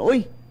sakitan taon.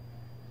 Oy,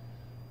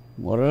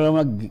 mura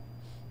na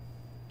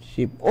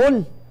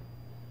mag-sipon.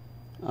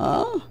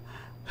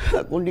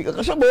 Kung di ka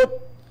kasabot,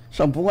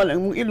 sampungan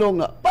ang mong ilong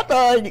nga,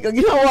 patay, di ka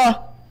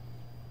ginawa.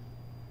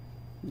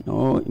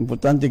 No,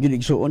 importante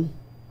giligsuon.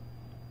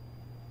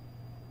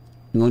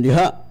 Ngon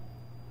diha,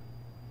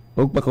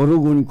 og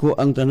pakarugon ko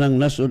ang tanang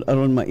nasod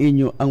aron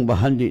mainyo ang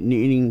bahandi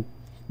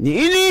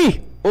niini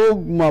og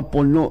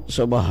mapuno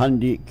sa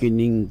bahandi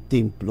kining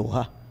templo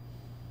ha.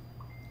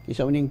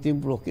 Isa uning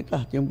templo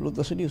kita, templo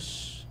to sa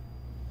Dios.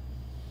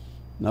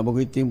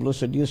 Nabagoy templo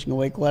sa Dios nga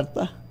way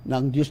kwarta,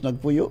 nang Dios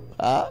nagpuyo,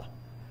 ha?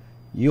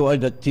 You are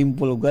the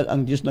temple of God,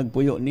 ang Dios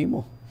nagpuyo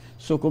nimo.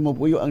 So kung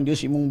mapuyo ang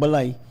Dios imong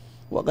balay,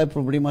 wa kay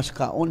problema sa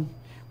kaon,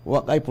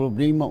 wa kay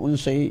problema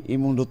unsay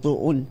imong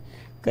lutuon,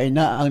 kay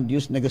na ang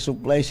Dios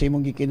nagasupply sa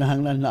imong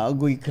gikinahanglan, na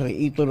agoy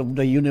creator of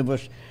the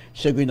universe.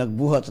 Siya ko'y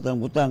nagbuhat sa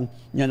butang,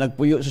 niya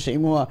nagpuyo sa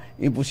imo,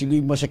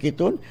 imposible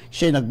masakiton,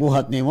 siya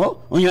nagbuhat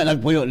nimo, o niya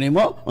nagpuyo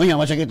nimo, o niya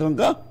masakiton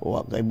ka, wa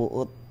kay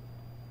buot.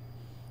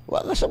 Wa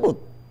ka sabot.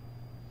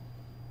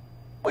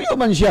 Puyo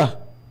man siya.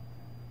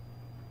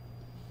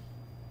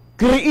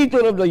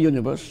 Creator of the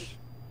universe.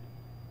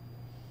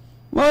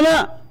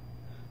 Muna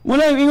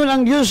yung ingon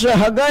ang Diyos sa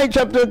Hagay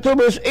chapter 2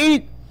 verse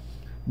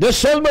 8, the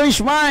silver is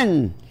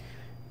mine,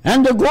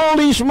 and the gold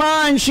is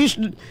mine, says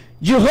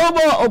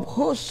Jehovah of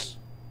Hosts.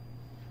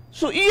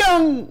 So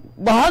iyang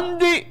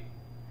bahandi,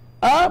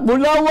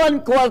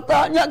 bulawan,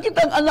 kwarta, niya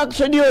kitang anak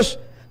sa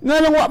Dios, nga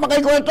nang wa makay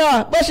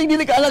kwarta, basig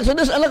dili ka anak sa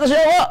Dios, anak ka sa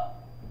wa.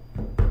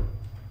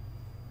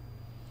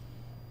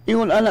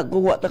 Ingon anak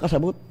kung wa ta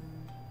kasabot.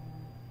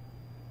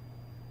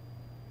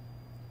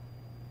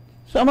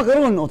 Sama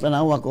karon o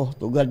tanawa ko,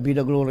 to God be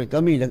the glory.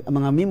 Kami, ang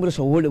mga membro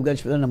sa Word of God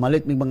na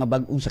malit may mga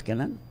bagong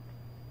sakyanan.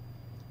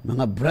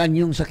 Mga brand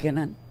new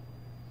sakyanan.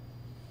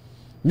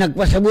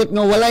 Nagpasabot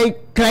nga walay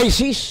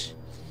crisis.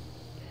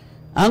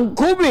 Ang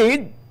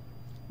COVID,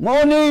 mao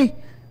ni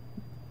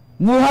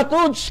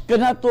muhatod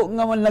kanato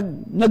nga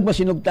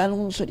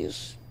nagmasinugtanong sa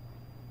Dios.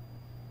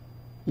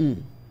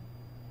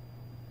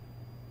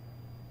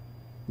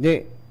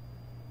 Di,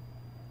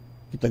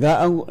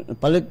 kitagaan,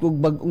 palit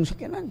kong bagong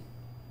sakyanan.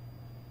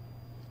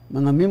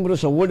 Mga membro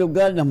sa Word of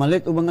God na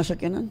malit o mga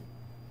sakyanan.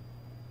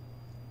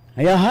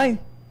 Hayahay.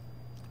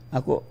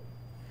 Ako,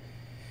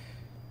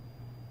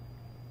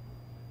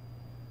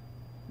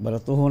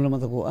 baratuhon naman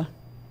ako,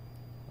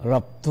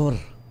 Raptor.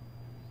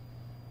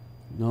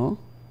 No?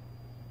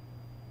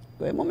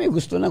 Kaya mo may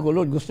gusto na ko,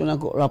 Lord. Gusto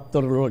na ko,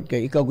 Raptor, Lord.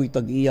 Kaya ikaw ko'y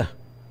tag-iya.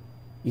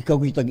 Ikaw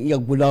ko'y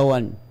tag-iya,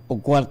 bulawan o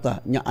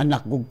kwarta. Nya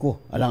anak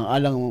ko.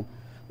 Alang-alang mo.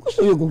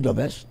 Gusto yung kong the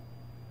best.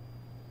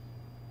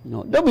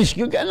 No? The best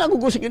yun. Kaya anak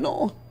ko sa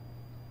Ginoo.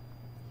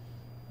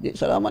 Di,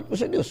 salamat ko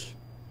sa Diyos.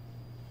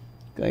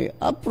 Kaya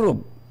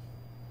approve.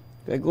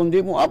 Kaya kung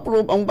di mo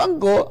approve ang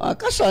bangko,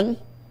 kasan,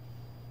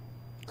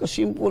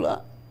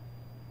 kasimpula.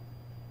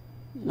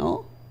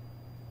 No?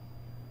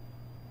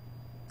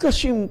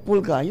 Kasimpul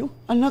kayo.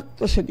 Anak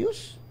to sa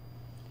Diyos.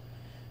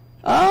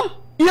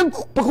 Iyang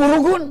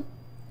pakurugon.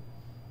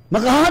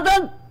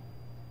 Makahatag.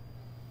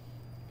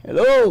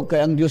 Hello,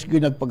 kaya ang Diyos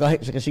ko'y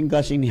nagpagahi sa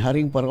kasing-kasing ni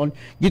Haring Paraon.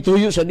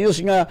 Gituyo sa Diyos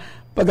nga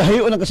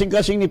pagahiyo ng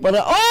kasing-kasing ni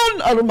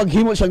Paraon aron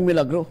maghimo sang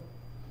milagro.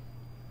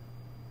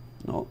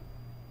 No?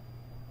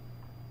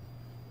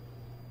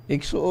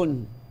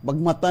 Iksuon,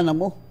 bagmata na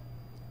mo.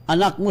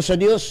 Anak mo sa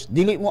Diyos,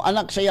 dili mo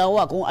anak sa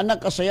yawa. Kung anak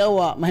ka sa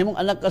yawa, mahimong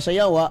anak ka sa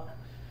yawa,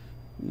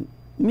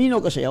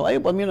 mino ka sa yawa.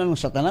 Ayaw pa mino ng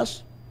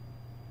Satanas.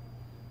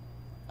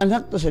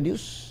 Anak to sa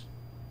Diyos.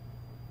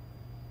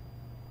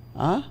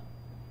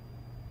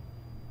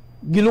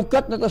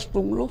 Gilukat na tas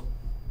tunglo.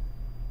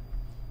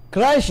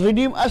 Christ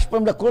redeemed us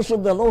from the curse of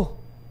the law.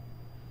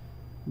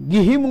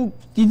 Gihimong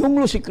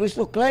tinunglo si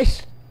Kristo.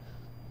 Christ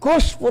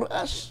cost for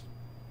us.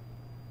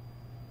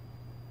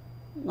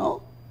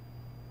 No?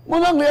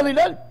 Munang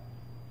realidad.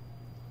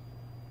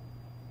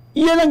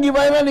 Iyan ang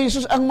gibayran ni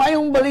Jesus, ang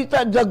mayong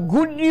balita, the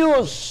good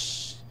news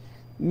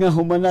nga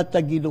humana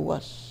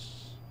tagiluwas.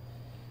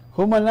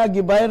 Humana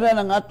gibayran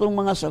ang atong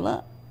mga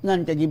sala.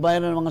 Ngan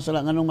kagibayran ang mga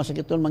sala nganong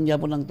masakiton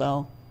mangyapon ng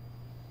tao.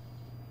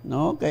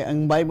 No, kay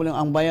ang Bible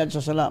ang bayad sa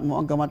sala mo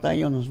ang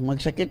kamatayon.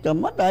 Magsakit ka,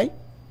 matay.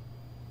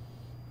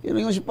 Pero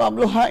yung si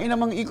Pablo, hain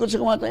namang ikot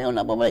sa kamatayon,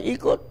 na pa may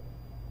ikot.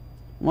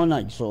 Mo na,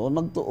 so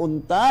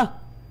magtuon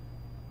ta.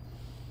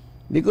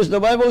 Because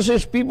the Bible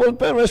says, people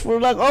perish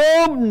for lack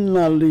of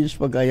knowledge,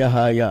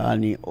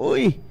 pagkayahayaan ni.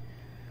 Uy,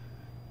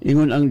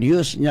 ingon ang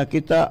Diyos, niya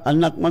kita,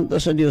 anak man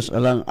ta sa Diyos,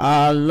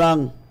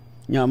 alang-alang.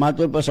 Niya,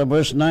 matol pa sa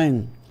verse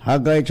 9,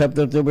 Haggai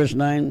chapter 2, verse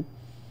 9,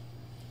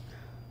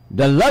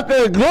 the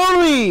latter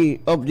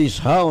glory of this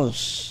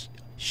house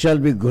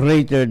shall be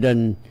greater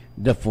than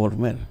the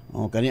former.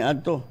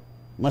 Kaniad to.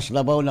 Mas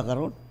labaw na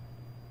karon.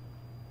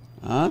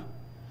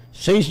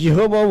 Says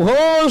Jehovah of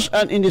Hosts,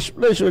 and in this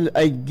place will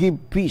I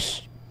give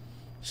peace.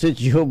 Says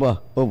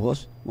Jehovah of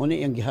Hosts. Muna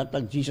yung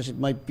gihatag, Jesus,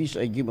 my peace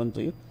I give unto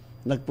you.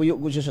 Nagpuyo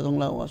ko siya sa itong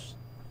lawas.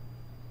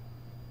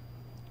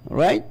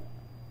 Right?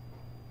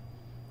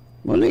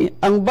 Muna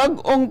ang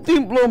bagong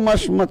templo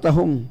mas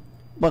matahom.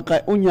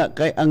 Pakaunya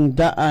kay ang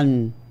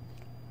daan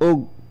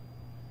og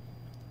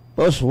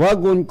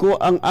paswagon ko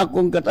ang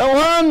akong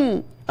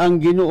katawan, ang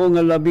Ginoo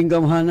nga labing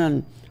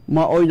gamhanan,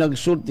 maoy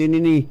nagsulti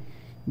nini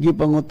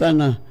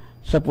gipangutana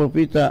sa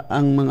propeta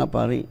ang mga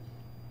pari.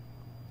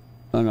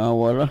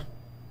 Tanawara,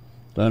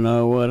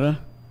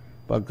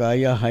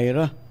 pagkayahay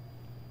ra,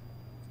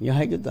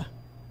 yahay kita.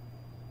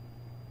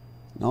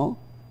 No?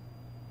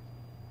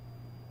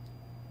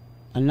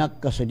 Anak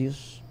ka sa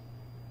Diyos.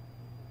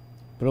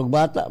 Pero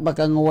bata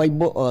baka ngaway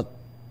buot,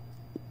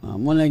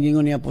 muna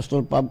gingon ni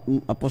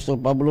Apostol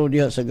Pablo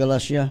diha sa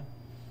Galacia,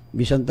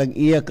 bisan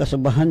tag-iya ka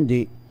sa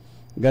bahandi,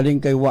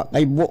 galing kay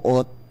wakay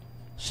buot,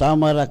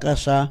 sama ra ka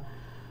sa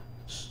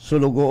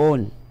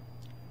sulugoon.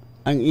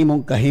 Ang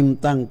imong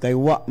kahimtang kay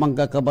wa man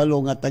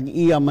kakabalo nga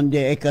tag-iya man di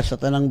ka sa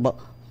tanang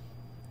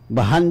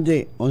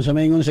bahandi. Unsa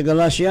may ingon sa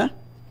Galacia?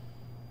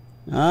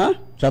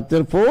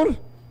 Chapter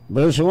 4,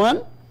 verse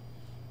 1.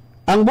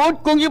 Ang buot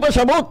kong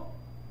ipasabot,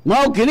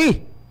 mao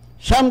kini,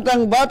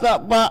 samtang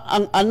bata pa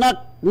ang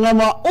anak nga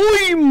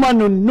maoy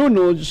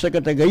manununod sa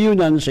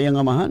katagayunan sa iyang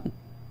amahan.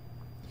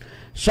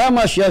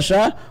 Sama siya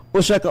sa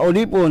usa ka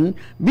ulipon,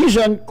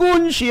 bisan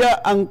kun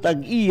siya ang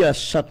tag-iya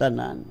sa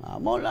tanan.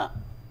 Amo na,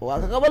 wa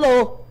ka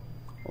kabalo,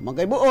 o man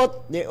kay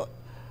buot, di,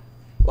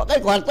 wa kay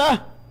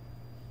kwarta.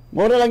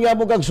 Mura lang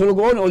yabo kag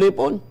sulugoon,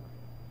 ulipon.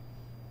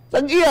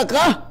 Tag-iya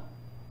ka,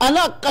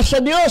 anak ka sa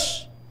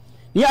Dios.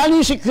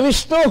 Niani si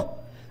Kristo.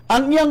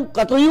 Ang iyang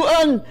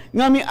katuyuan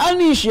nga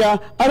miani siya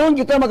aron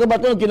kita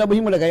magabaton kinabuhi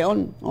mo na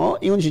gayon.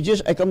 Ingon si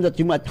Jesus, I come that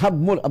you might have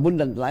more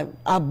abundant life.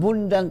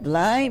 Abundant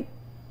life.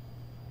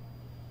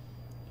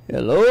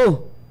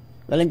 Hello.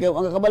 Galing kayo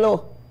ang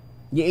kakabalo.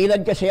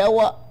 Giilad ka sa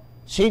yawa.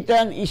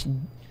 Satan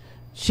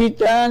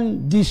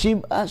deceive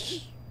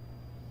us.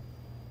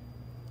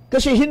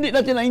 Kasi hindi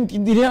natin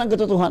naintindihan ang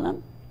katotohanan.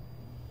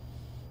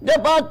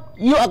 Dapat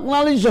you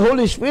acknowledge the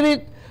Holy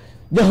Spirit.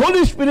 The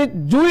Holy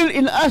Spirit dwell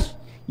in us.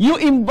 You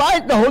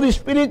invite the Holy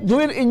Spirit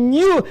dwell in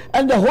you,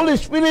 and the Holy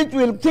Spirit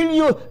will tell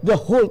you the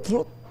whole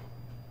truth.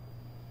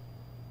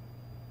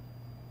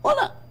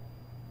 Wala.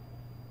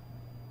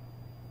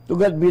 To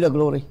God be the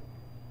glory.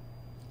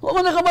 Huwag mo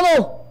na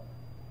kabalaw.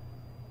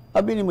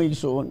 Abi ni mo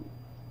igsoon,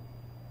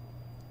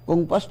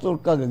 kung pastor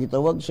ka,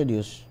 gagitawag sa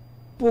Dios,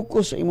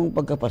 focus sa imong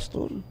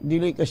pagkapastor.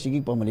 Dili ka sige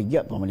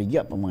pamaligya.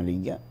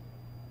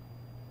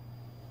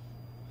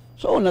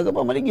 So,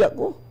 nagpamaligya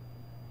ko.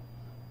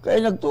 Kaya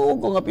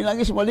nagtuog ko nga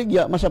pinagi sa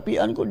maligya,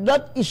 masapian ko.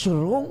 That is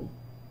wrong.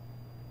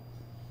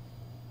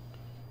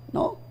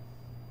 No?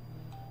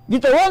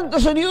 Gitawag ka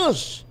sa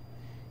Dios.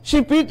 Si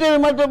Peter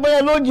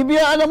matabaya, Lord,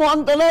 gibiyaan mo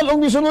ang tanan, o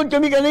misunod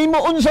kami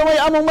kanimo, unsa may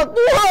among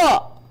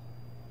makuha.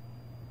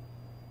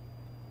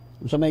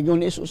 Unsa may giyon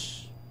ni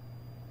Jesus.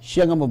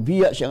 Siya nga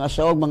mabiya, siya nga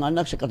asawag mga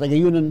anak sa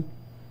katagayunan,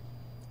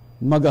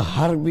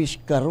 mag-harvest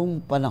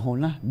karong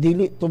panahon na.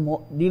 Dili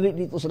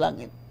dito sa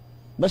langit.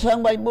 Basta ang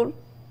Bible.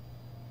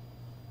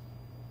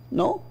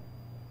 No?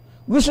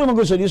 Gusto mo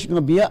sa Diyos nga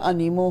biyaan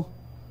nimo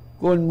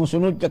kung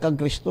musunod ka kang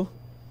Kristo.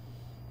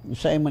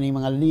 Usay man yung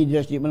mga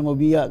leaders, di man mo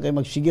biya, kaya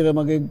magsigir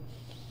mga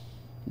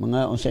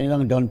unsa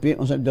nilang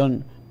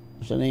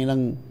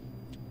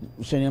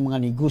mga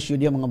negosyo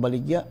diya, mga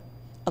baligya.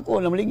 Ako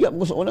na maligya,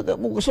 gusto ko na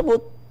mo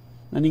kasabot.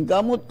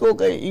 Naningkamot ko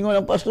kay ingon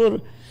ang pastor,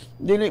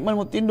 dili man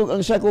mo tindog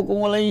ang sako kung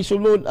walay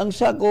sulod ang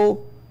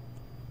sako.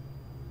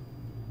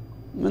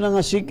 Nga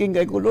siking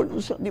kay ko, Lord,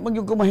 di man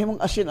yung kumahimong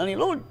asin ani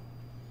Lord.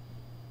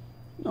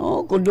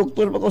 No,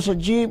 konduktor pa ko sa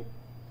jeep.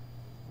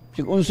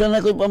 Unsa na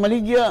ko'y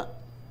pamaligya.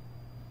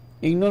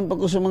 Ingnon pa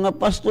ko sa mga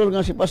pastor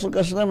nga si Pastor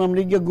Caslam,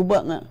 mamaligya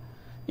guba nga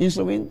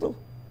instrumento.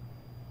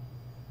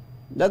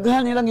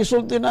 Daghan nilang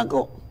isulti na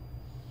ako.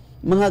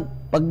 Mga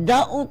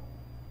pagdaot,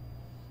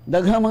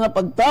 daghang mga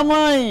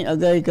pagtamay,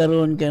 agay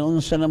karon kay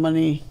unsa naman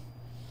ni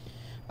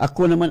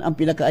ako naman ang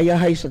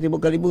pinakaayahay sa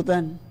tibuok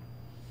kalibutan.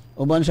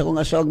 Uban sa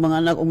kong asawag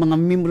mga anak o mga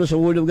membro sa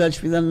Word of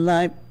God's.8The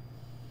life.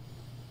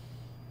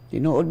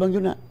 Tinuod bang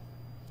yun na?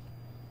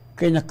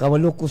 Kay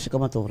nakawalo ko sa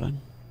kamaturan.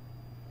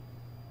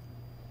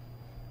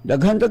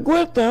 Daghan kag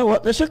kwarta, wa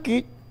ta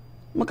sakit,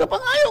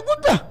 makapangayo ko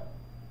ta.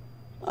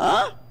 Ha?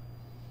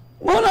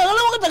 Wala ka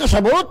lang mga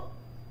tagasabot.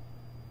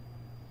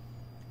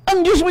 Ang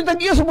Diyos may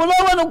tag-iya sa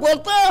mulawan ng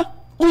kwarta.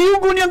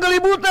 Uyugon niyang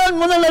kalibutan.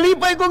 Muna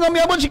nalipay ko nga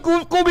miabot si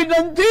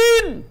COVID-19.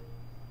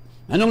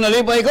 Anong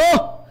nalipay ko?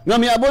 Nga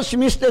miabot si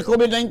Mr.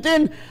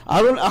 COVID-19.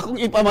 Aron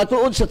akong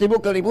ipamatuod sa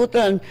tibok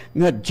kalibutan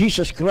nga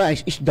Jesus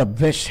Christ is the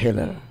best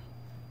healer.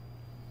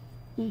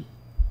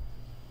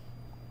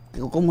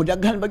 Kung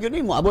mudaghan ba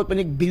yun mo, abot pa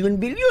ni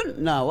bilyon-bilyon.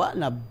 Nawa,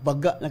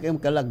 nabaga na kayong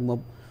kalag mo.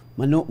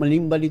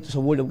 Malimba dito sa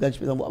Word of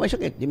God's.8The. May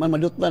sakit, di man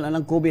madutlan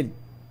anang COVID.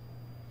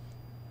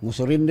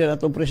 Surrender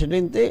atong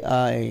presidente,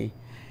 ay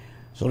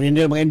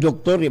surrender mga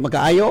doktor, di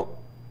makaayo.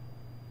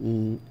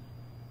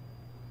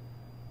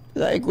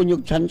 Kaya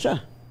kunyog tsansa.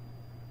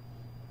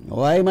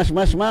 Ay, mas.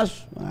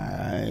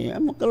 Ay,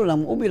 makaro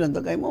lang, ubi lang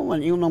ta kay mo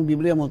man. Yung ng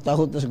Biblia mo,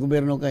 tahod ta sa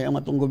gobyerno kay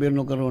ang atong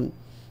gobyerno karon.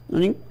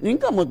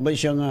 Ningkamot ba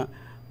siya nga,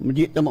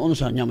 di ta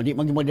maunsa niya, di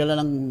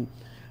magmadala ng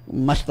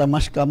maska,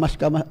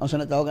 o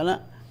sa natawag ka na.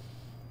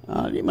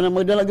 Di man na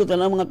magdala yun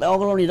ng mga tao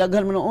karon,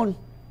 nidaghan mo noon.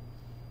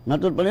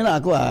 Natod pa nila,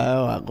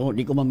 ako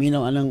di ko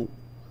maminaw anang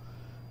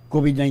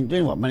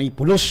COVID-19, wa man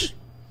ipulos.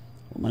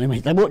 Wa man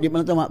mahitabo, di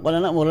man na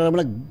pala na, mura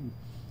na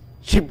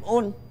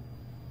sipon.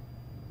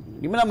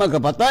 Di man na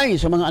magkapatay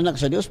sa mga anak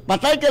sa Diyos.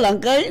 Patay ka lang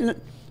kay,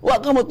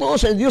 wa ka mo tuo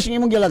sa Diyos ng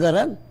imong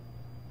gilagaran.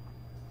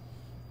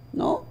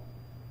 No?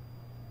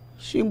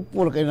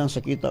 Simple kayo ng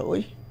sakita,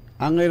 oy.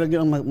 Angay lagi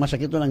ang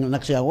masakito ng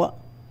anak sa yawa.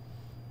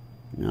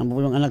 Nga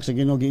po yung anak sa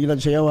Ginoo giilad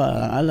sa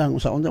yawa, alang,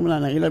 sa unta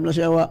man na, nailad na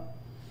sa yawa.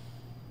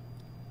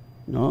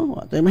 No?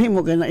 Wa tayo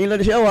mahimo kay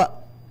nailad sa yawa.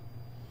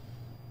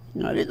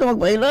 Nga dito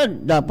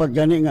magpailad, dapat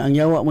gani nga ang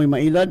yawa mo'y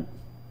mailad.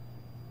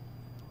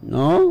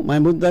 No? May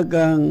buntag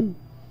kang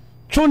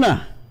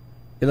Tsuna,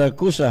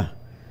 Ilarkusa,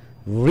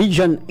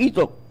 Region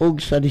Itok, og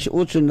sa 18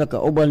 na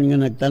kauban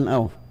nga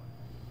nagtanaw.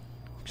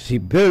 Si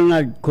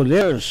Bernard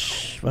Colers,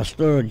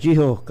 Pastor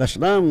Jiho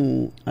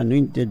Caslam,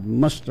 Anointed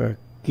Master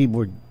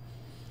Keyboard.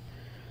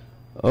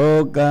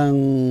 O kang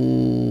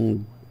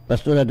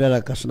Pastor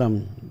Adela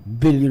Caslam,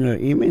 Billionaire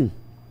Amen.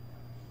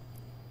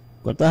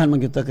 Kwartahan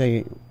man kita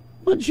kay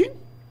Imagine,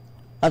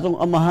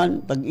 atong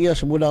amahan, tag-iya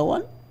sa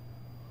Budawan.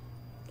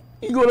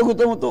 Igo lang ko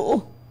mo tuo.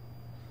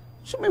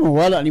 So may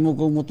mawala ni mo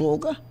kung mutuo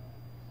ka.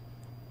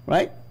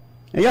 Right?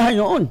 Ayahay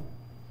noon.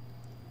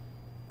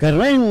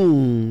 Karen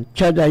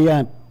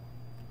Chadayat.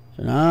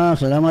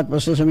 Salamat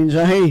Pastor sa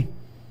mensahe.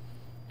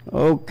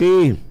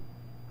 Okay.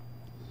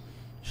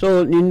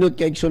 So, nindot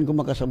ka Ikson kung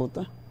makasabot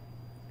ha.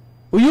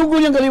 Uyugon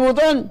niyang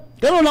kalimutan.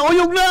 Karon na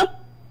uyog na.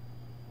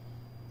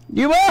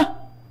 Di ba?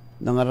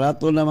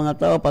 Nangarato na mga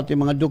tao, pati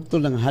mga doktor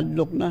nang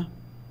hadlok na.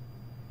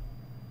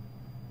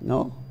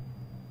 No?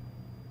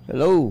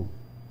 Hello?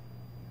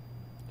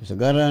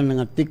 Kasagaran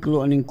ng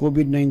artiklo aning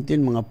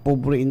COVID-19, mga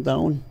pobre in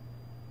taon.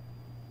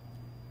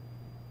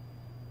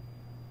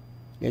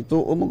 Kaya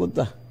ito, umagod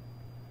ta.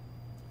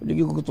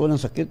 Hindi ko kutuwa ng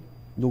sakit.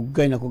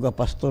 Dugay na ako ka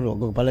pastor.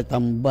 Ako palit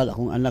tambal.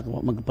 Akong anak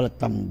magpalit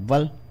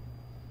tambal.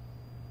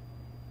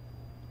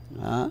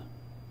 Ha?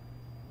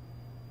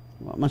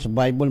 Mas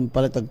Bible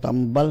palit ang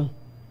tambal.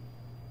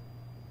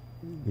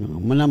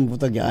 Manam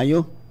po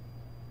tag-ayo.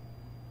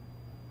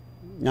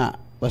 Nga,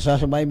 basa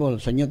sa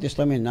Bible, sa New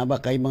Testament, naba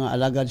kay mga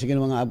alagad, sige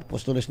mga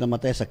apostoles na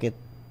matay sakit.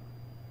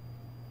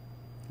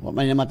 Huwag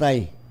man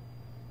namatay.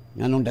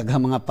 Nganong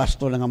daghang mga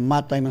pastor na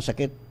matay ng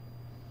sakit.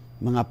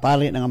 Mga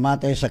pari na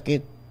matay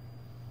sakit.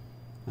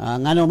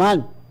 Ngano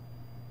man,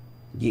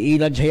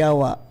 giilad sa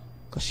yawa,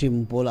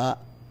 kasimpula.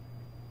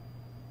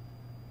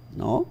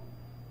 No?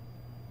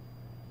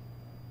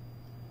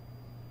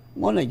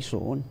 Muna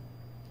igsoon.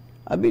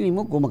 Abili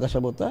mo kung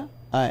makasabot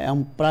ay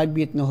ang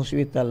private na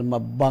hospital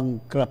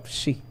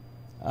mabankruptcy.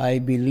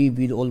 I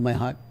believe with all my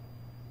heart.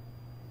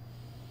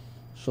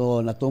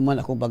 So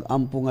natuman ako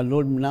pag-ampo nga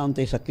Lord naon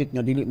tay sakit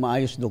nga dili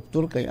maayos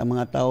doktor kay ang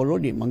mga tao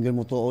Lord di manggil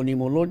mo tuon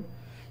nimo Lord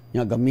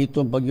nga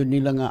gamiton pag yun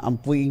nila nga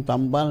ampuing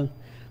tambal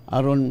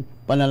aron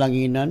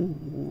panalanginan.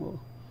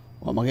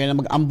 O magay na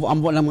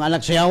mag-ampo-ampo ng mga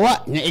anak sa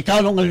yawa nga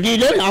ikaw nung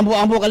leader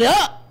ampo-ampo ka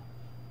liha.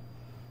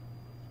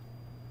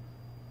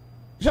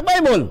 Sa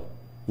Bible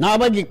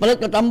naabay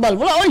palit ka tambal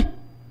wala oy.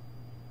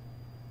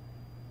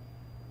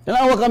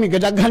 Tanawa kami,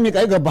 gadaghan ni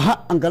kayo,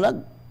 gabaha ang kalag.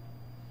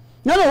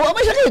 Nga no,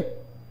 may sakit.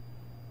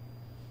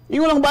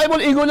 Ingon ang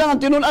Bible, ingon lang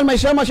ang tinunan,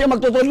 may sama siya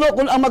magtutudlo.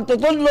 Kung ang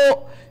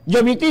magtutudlo,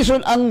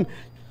 diabetison ang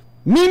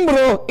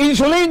membro,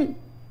 insulin.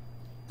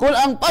 Kung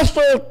ang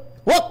pastor,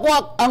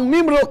 wakwak, ang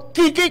membro,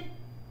 kikik.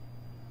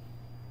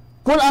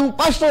 Kung ang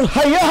pastor,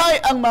 hayahay,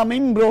 ang mga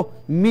membro,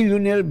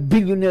 millionaire,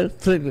 billionaire,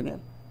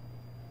 trillionaire.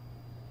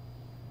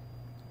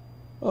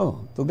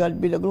 Oh, to God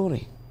be the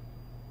glory.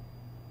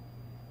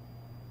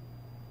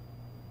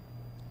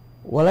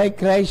 Walay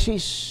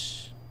crisis.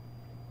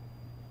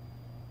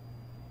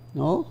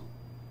 No?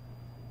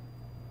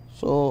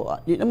 So,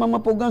 di naman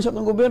mapugang sa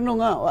kang gobyerno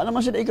nga, wala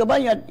naman sila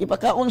ikabayad,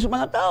 ipakaon sa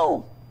mga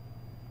tao.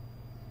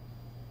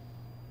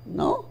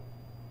 No?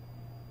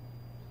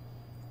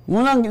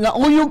 Munang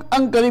nauyog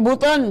ang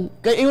kalibutan,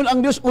 kay ingon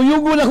ang Diyos,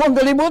 uyugon ako ang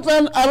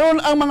kalibutan,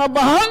 aron ang mga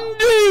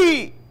bahandi.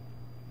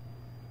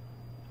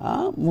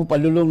 Ha?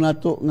 Mupalulong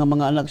nato nga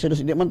mga anak sa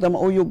Diyos, di man ta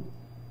mauyog,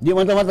 di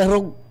man ta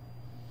matarog.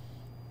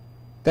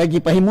 Kay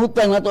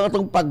gipahimutan nato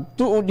atong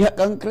pagtuo diha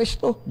kang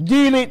Kristo.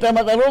 Dili ta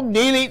matarog,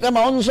 dili ta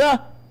maunsa.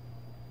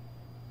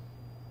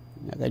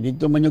 Kay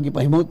dito man yung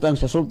gipahimutan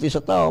sa sulti sa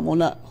tao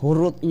muna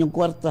hurot inyong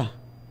kwarta.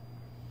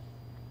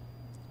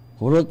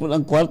 Hurot po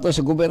ang kwarta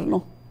sa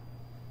gobyerno.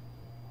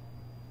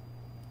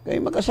 Kay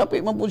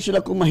makasapi man po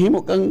sila kung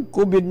mahimo kang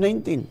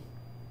COVID-19.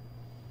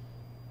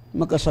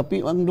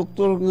 Makasapi ang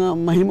doktor nga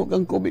mahimo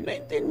kang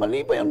COVID-19.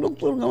 Malipay ang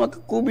doktor nga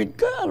maka-COVID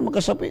ka,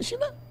 makasapi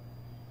sila.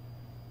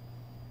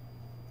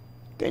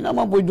 Kaya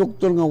naman po'y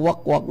doktor nga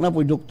wakwak na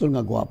po'y doktor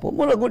nga gwapo.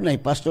 Mula good na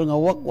pastor nga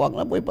wakwak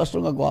na po'y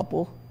pastor nga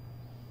gwapo.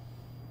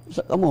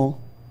 Sa kamo,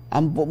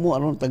 ampo mo,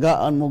 anong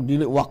tagaan mo,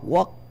 dili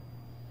wakwak.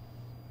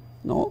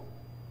 No?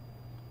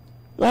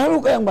 Laro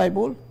kayang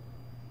Bible.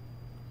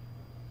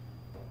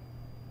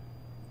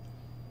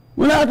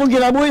 Mula atong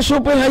ginabuhi,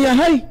 super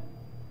hayahay.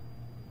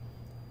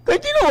 Kaya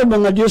tinuod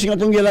mga Diyos nga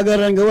atong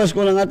gilagaran, gawas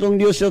ko lang atong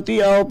Diyos sa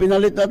tiyaw,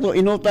 pinalit na to,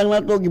 inutang na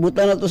to,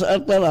 gibutan na to sa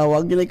altar,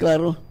 awag, ginay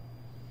klaro.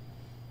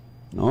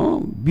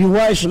 No? Be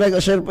wise like a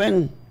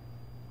serpent.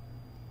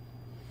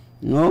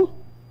 No?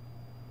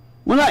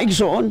 Muna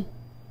igsoon.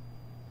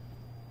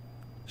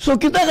 So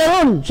kita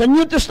karon sa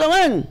New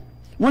Testament.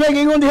 Muna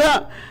gingon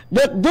diha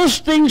that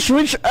those things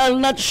which are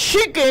not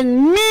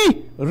shaken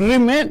me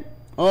remain.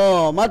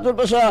 Oh, matud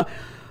pa sa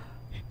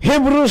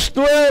Hebrews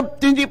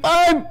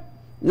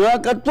 12:25 nga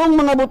katong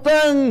mga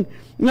butang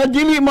nga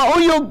dili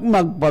mauyog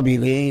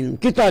magpabilin.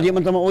 Kita di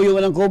man ta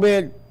mauyog ng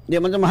COVID, di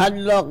man ta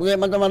mahadlok, di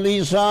man ta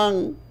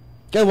malisang.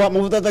 Kaya wak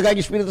mabuta tagay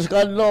Espiritu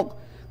sa kadlok.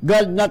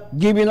 God not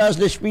giving us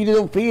the spirit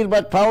of fear,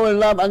 but power,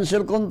 love, and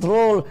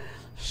self-control.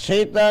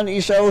 Satan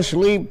is our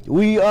slave.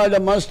 We are the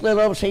master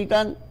of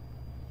Satan.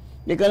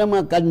 Di ka ng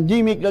mga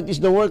pandemic, that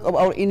is the work of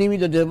our enemy,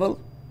 the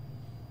devil.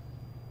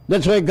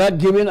 That's why God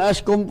given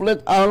us complete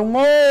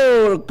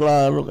armor.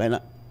 Klaro kayo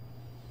na.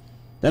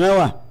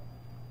 Tanawa.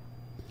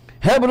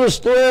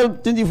 Hebrews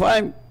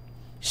 12:25.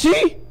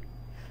 See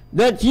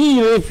that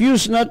ye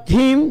refuse not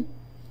him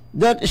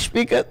that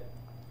speaketh.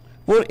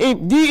 For if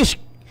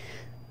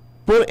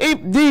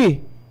they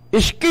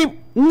escape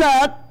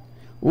not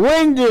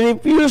when they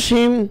refuse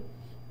him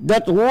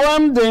that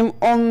warned them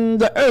on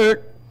the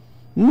earth,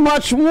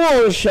 much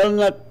more shall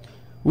not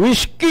we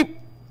escape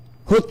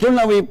who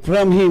turn away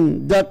from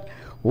him that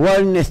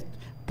warneth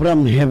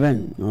from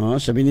heaven.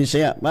 Sabi ni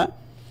Isaiah, ba?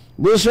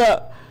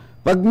 Busa,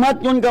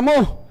 pagmatyon ka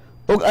mo,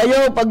 o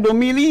ayaw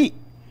pagdumili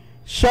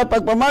sa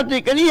pagpamati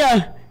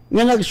kaniya,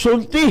 nga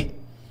nagsulti,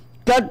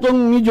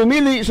 katong medyo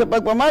mili sa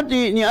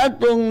pagpamati ni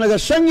atong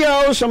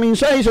nagasangyaw sa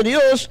mensahe sa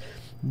Dios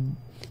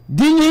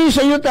dinhi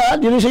sa yuta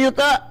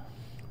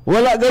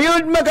Wala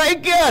gayon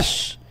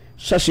makaikyas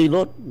sa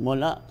silot.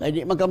 Wala. Kaya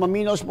di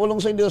magkamaminaw sa pulong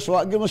sa Diyos.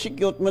 Wag yung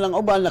masikyot mo lang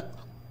uban na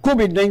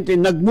COVID-19,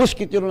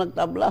 nagmuskitiro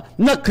nagtabla,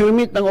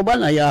 nagkrimit ng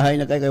uban, ayahay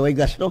na kay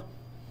gasto.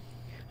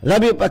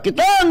 Labi pa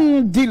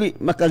kitang dili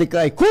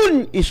makalikay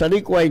kun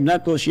isalikway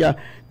nato siya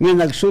nga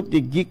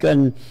nagsutig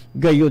gikan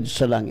gayod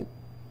sa langit.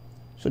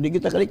 So di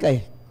kita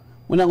kalikay.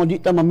 Muna kung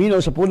di ta maminaw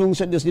sa pulong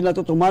sa Diyos, di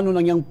nato tumano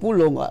ng yang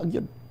pulong,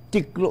 yun,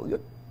 tiklo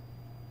yun.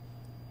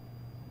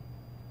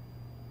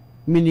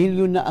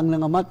 Minilyo na ang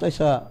nangamatay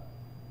sa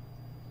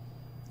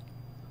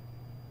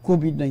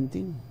COVID-19.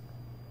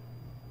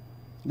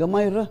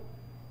 Gamay ra.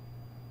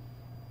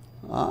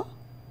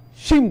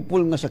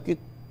 Simple nga sakit.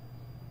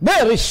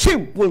 Very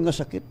simple nga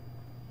sakit.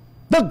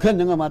 Daghan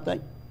na nga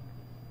matay.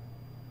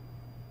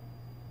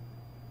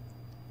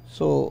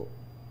 So,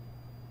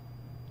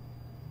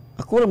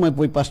 ako lang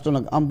may pastor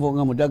nag-ampo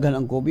nga mo daghan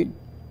ang COVID.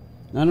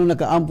 Nano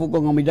naka-ampo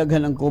ko nga may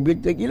daghan ang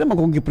COVID, kaya ilan man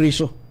kong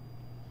gipriso.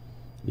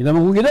 Ilan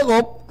man kong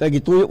ginakop, kaya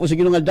gituyo ko sa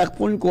ginungal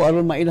dakpon ko,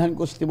 aron mailhan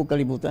ko sa tibok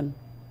kalibutan.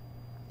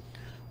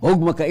 Og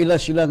makaila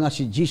sila nga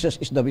si Jesus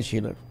is the best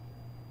healer.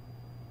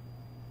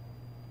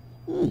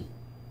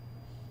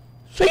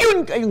 So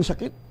yun kayong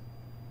sakit.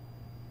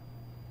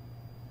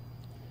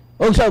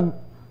 O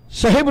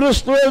sa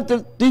Hebrews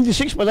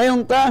 12:26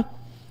 padayon ta,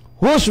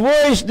 whose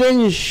voice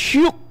then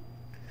shook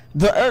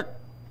the earth.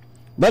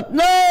 But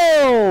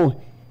now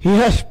he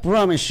has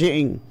promised,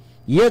 saying,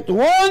 yet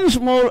once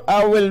more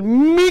I will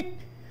make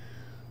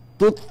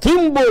to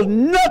tremble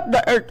not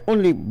the earth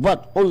only,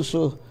 but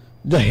also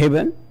the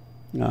heaven.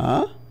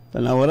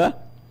 Tanawara.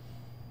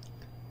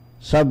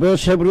 Sa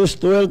Hebrews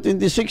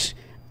 12:26,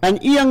 ang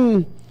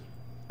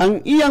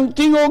iyang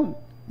tingog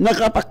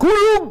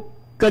nakapakulog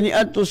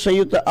kaniadto sa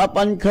yuta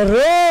apan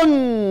karon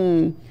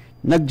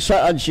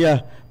nagsaad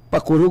siya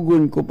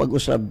pakurugon ko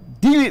pag-usab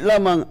dili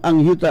lamang ang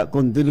yuta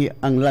kundi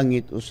ang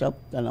langit usab.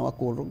 Tanawa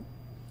kulog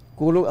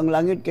ang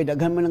langit kay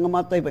daghan man nga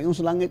matay pa yung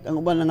sa langit, ang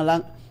uban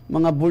nga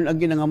mga born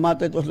again nga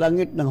matay to sa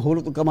langit nang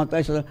hulot og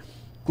kamatay sa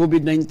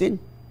COVID-19.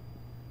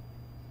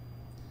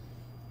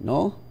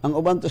 No, ang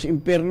uban to sa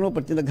impierno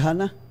pati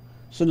naghana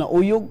so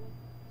nauyog.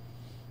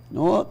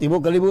 No,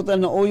 tibok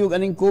kalibutan na uyog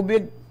aning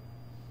COVID.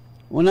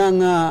 Una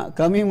nga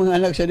kami mga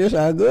anak sa Dios,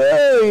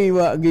 agoy,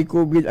 wagi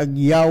COVID,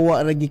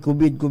 agyawa ragi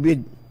COVID.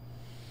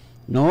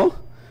 No?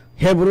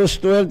 Hebrews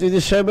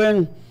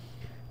 12:27,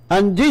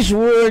 and this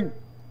word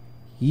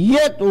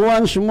yet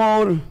once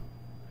more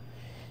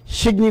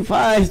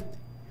signifies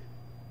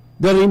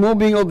the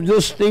removing of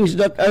those things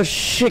that are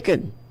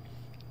shaken,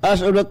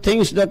 as of the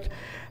things that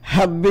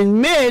have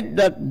been made,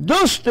 that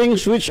those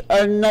things which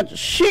are not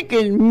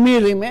shaken may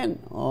remain.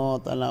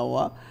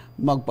 Tanawa,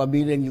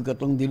 magpabilin yung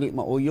katong dili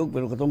mauyog,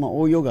 pero katong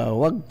mauyog,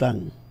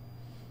 wagtan.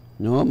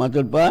 No,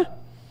 matod pa,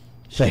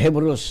 sa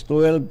Hebrews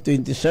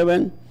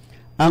 12:27,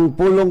 ang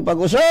pulong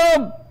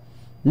pag-usab,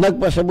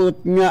 nagpasabot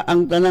nga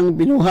ang tanang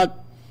binuhat,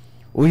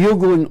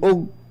 uyugon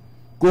og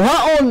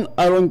kuhaon,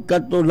 aron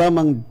kato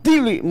lamang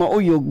dili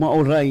mauyog,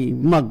 mauray,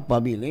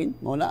 magpabilin.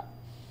 Muna,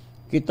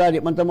 kita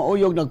di man ta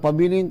mauyog,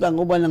 nagpabilin ta,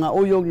 ang uban nga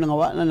uyog,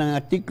 nangawa na,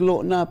 nga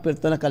tiklo na,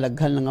 pero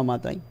nakalaghan na nga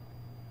matay.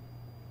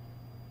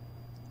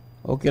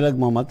 Okay lang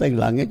mamatay,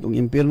 langit, ang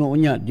impierno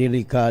niya,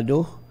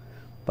 delikado,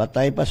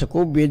 patay pa sa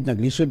COVID,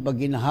 naglisod pag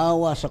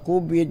ginahawa sa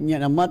COVID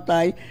niya,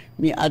 namatay,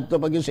 miadto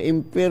pag yun sa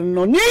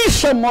impierno, ni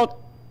samot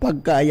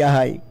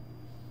pagkayahay.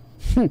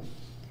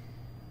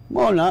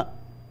 Muna,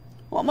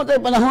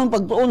 mamatay panahon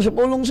pagtuon sa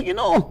pulong sa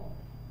Ginoo.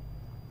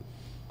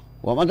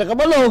 Mamatay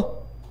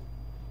kabalo.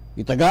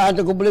 Itagaan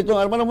ta kumpleto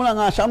ang armano mo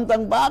nga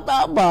samtang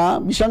bata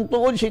ba bisan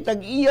tuod si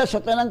tag-iya sa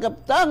tanang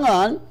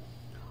kaptangan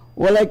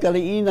walay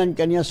kaliinan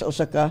kaniya sa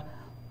usa ka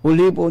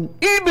ulipon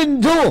even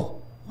though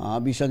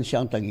bisan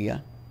siya ang tag-iya.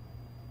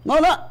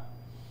 Wala.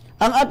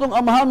 Ang atong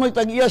amahan mo'y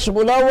tag-iya sa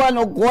bulawan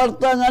o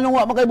kwarta nganong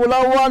wa makay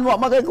bulawan, wa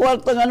makay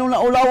kwarta nganong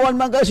naulawan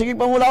man ka sige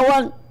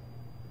pangulawan.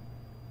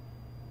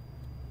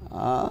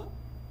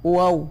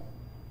 Wow.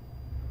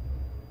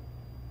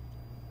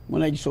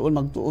 Muna isuon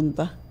magtuon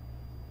ta.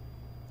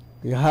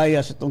 Kaya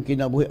sa itong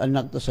kinabuhi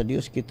anak ta sa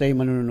Dios, kita'y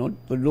manunod,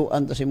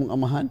 tuluan ta sa imong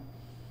amahan,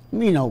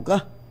 minaw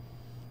ka.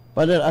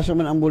 Padahal asa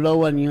man ang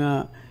bulawan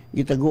nga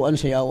gitaguan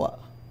sa yawa.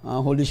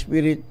 Holy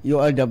Spirit, you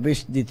are the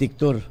best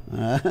detector.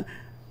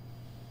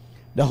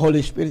 The Holy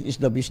Spirit is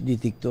the best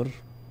detector.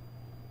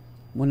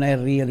 Muna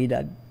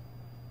realidad.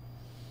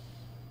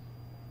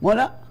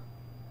 Muna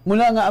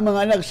nga ang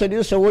mga anak sa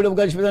Dios, sa Word of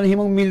God,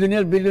 himong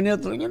millionaire, billionaire,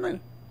 trillionaire.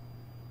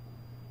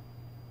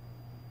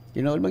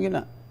 Kinaul ba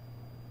gina?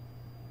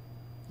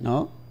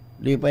 No?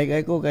 Lipay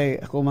kay ko kay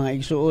ako mga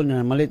igsuon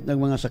na malit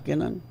ng mga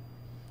sakyanan.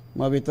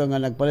 Mabito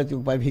nga nagpalit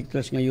yung 5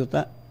 hectares nga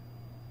yuta.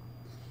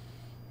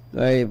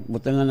 Kay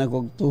butangan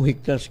ako 2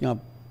 hectares nga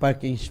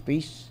parking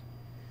space.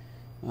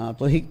 2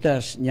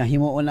 hectares niya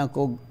himuon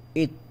ako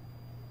 8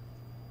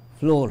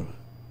 floor.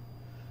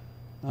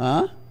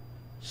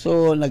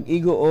 So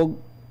nag-igo og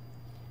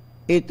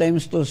 8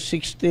 times to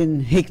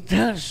 16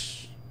 hectares.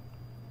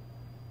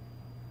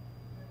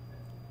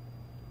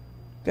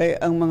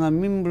 Kaya ang mga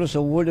membro sa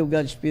Word of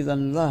God, Spirit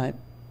and Life,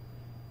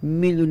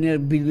 millionaire,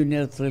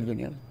 billionaire,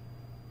 trillionaire.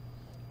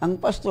 Ang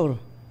pastor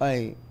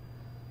ay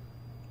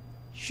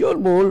sure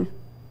ball.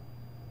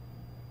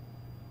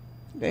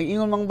 Kaya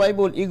ingon mang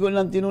Bible, igon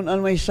lang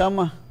tinunan may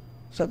sama.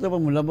 Sa ito pa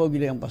mulabaw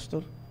gili ang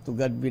pastor. To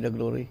God be the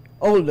glory.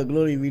 All the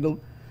glory belong.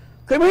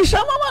 Kaya may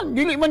sama man.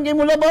 Dili man kayo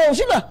mulabaw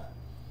sila.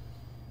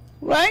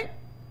 Right?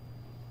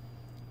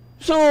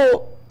 So,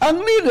 ang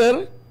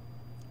leader,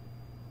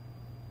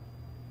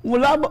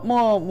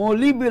 mo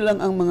libre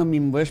lang ang mga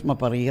members,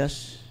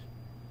 maparehas.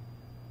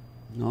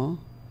 No?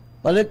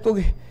 Palit po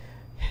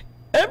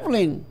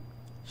airplane.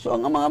 So,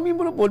 ang mga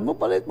membro po, mo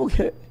palit po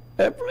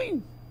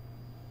airplane.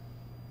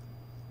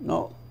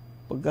 No?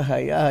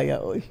 Pagkahaya-haya,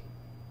 oy.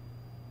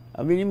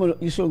 Abi ni mo,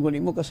 isulgon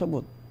mo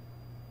kasabot.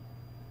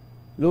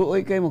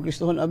 Luoy kay mo,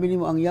 Kristohon, abi ni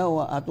mo ang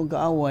yawa, atong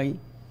kaaway,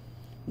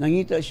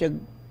 nangita siya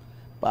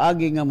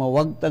paagi nga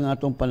mawagta nga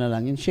atong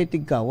panalangin, siya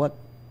tigkawat.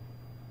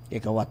 E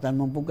kawatan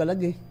mo po ka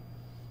lagi.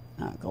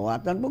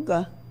 Kawatan po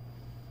ka.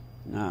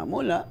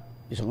 Mula,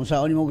 isang kung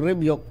saan mo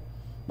rebyok,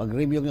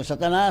 pag-rebyok ng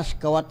Satanas,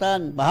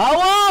 kawatan,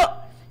 bahawa!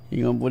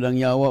 Hingan po lang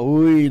yawa,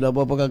 uy,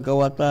 labaw pa kang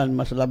kawatan,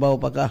 mas labaw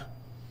pa ka.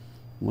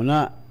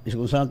 Muna,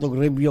 isang kung saan itong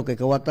rebyok, kay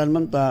kawatan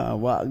man ta,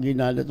 wagi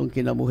na itong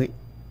kinabuhi.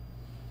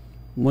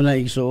 Muna,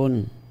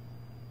 igsoon.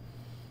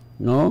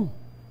 No?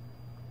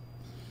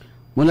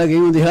 Muna,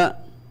 ganyan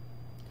diha,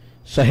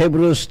 sa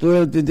Hebrews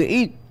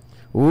 12:28,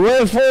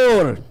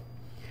 wherefore,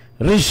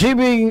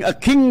 receiving a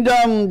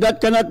kingdom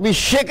that cannot be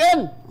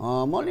shaken.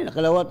 Mali,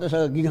 nakalawat na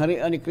sa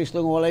gingharian ni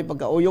Kristo ng walay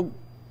pagkauyog.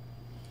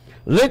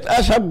 Let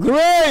us have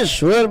grace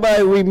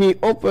whereby we may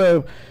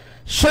offer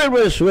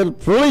service well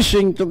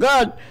pleasing to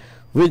God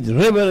with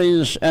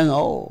reverence and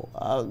awe.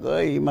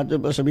 Agay, matulad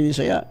pa sabihin ni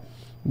saya,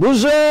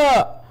 busa,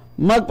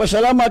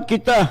 magpasalamat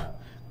kita,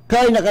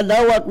 kay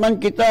nakadawat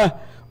man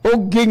kita,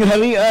 og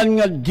gingharian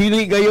nga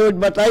dili gayod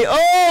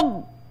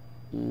matayog.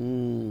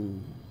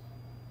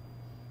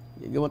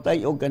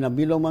 Matayog ka na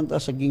bilang man ta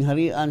sa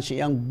gingharian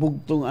siyang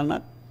bugtong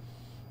anak.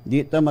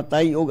 Di ta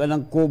matayog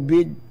anang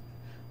COVID.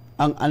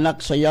 Ang anak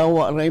sa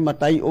yawa ray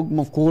matayog,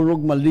 makulog,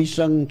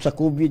 malisang sa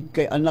COVID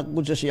kay anak mo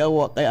sa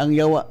siyawa, kay ang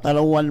yawa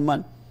talawan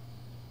man.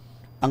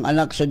 Ang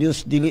anak sa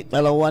Dios dili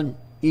talawan,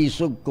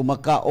 isog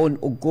kumakaon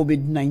og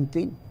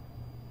COVID-19.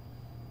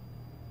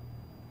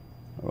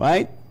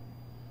 Right?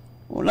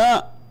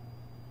 Una.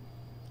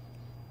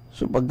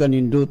 So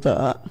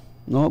pagkaninduta,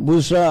 no?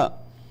 Busa,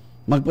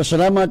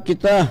 magpasalamat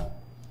kita,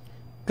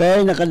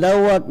 kay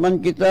nakadawat man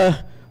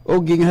kita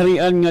o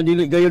gingharian nga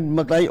dili gayud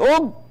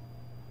matayog.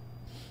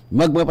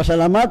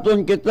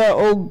 Magpapasalamaton kita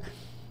o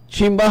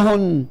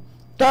simbahon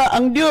ta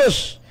ang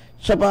Dios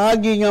sa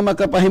paagi nga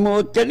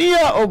makapahimuot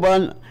kaniya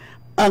uban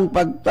ang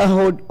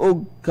pagtahod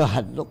o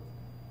kahadlok.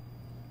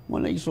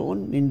 Muna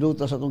isuon,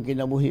 ninduta sa itong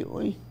kinabuhi,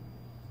 oy.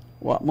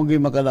 Wa mo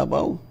gyud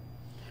makalabaw.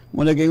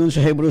 Muna gayon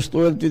sa Hebrews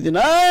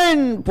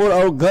 12:29, for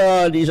our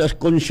God is a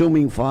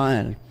consuming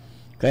fire.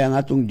 Kaya ang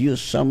atong Diyos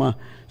sama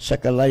sa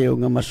kalayo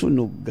nga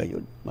masunog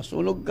gayod.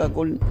 Masunog ka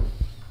kung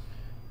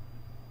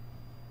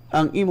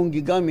ang imong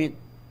gigamit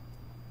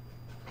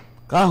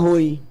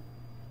kahoy,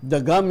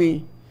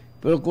 dagami,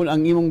 pero kung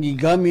ang imong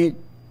gigamit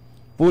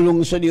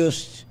pulong sa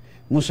Dios,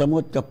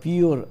 musamot ka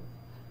pure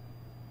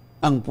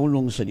ang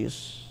pulong sa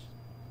Dios.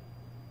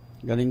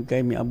 Galing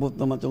kay miabot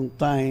na matong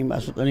time,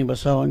 asot aning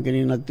basawan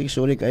kini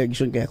nagtiksuri kay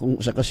gison kay kung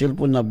sa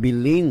kasilpon na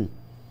bilin.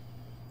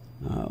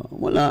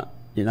 Wala,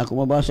 di na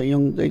ako mabasa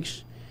yung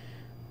text.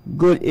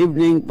 Good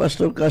evening,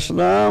 Pastor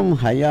Caslam.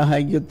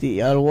 Hayahay gyud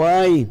ti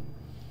RY.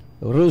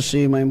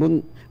 Rusi,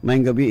 may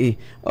gabi.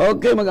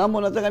 Okay, mag-amo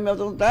na ta kami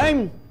atong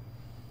time.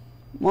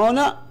 Mao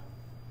na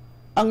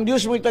ang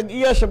Dios mo'y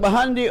tag-iya sa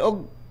bahandi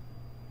og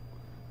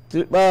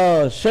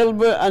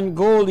silver and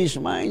gold is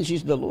mine,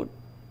 says the Lord.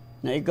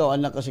 Na ikaw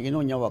anak ka sa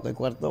Ginoo nya, wa kay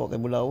kwarta, wa kay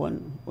bulawan.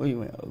 Uy,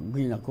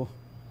 agin ako.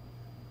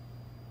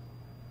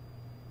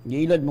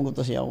 Giilad mo ko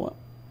ta siyawa.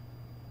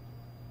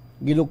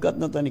 Gilukat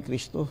na ta ni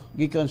Kristo,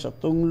 gikan sa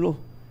tunglo.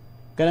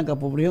 Kanang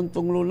kapobrehon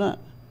tunglo na.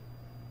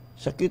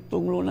 Sakit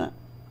tunglo na.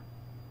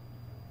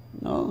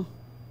 No?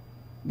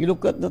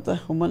 Gilukat na ta,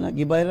 humana,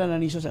 gibayran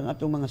na ni Jesus ang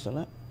atong mga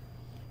sala.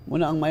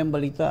 Muna ang mayang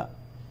balita,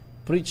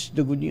 preach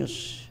the good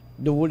news,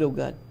 the word of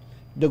God.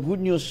 The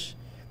good news,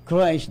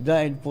 Christ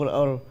died for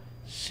our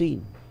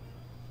sin.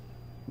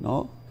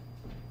 No?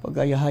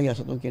 Pagkayahaya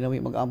sa itong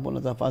kinawi, mag-ampon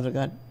na ta, Father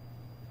God.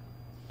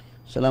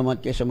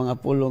 Salamat kay sa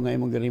mga pulo nga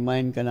imong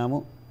remind ka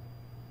namo.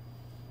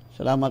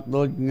 Salamat,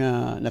 Lord,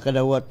 nga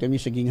nakadawat kami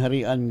sa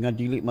gingharian nga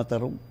dili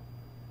matarong.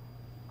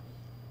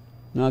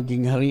 Nga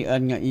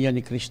gingharian nga iya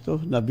ni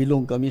Kristo,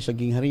 nabilong kami sa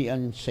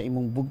gingharian sa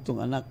imong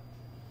bugtong anak.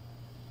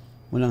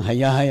 Munang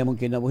hayahay among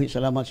kinabuhi.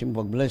 Salamat sa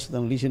imong pag-bless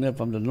ng listener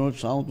from the north,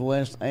 south,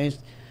 west,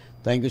 east.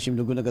 Thank you sa imong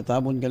dugo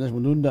nagatabon ka na sa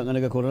mununda nga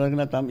nagakurang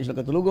na tamis na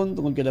katulugon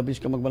tungkol kinabis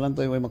ka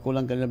magbalantoy way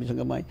makulang ka nilabis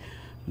ang gamay.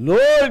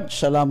 Lord,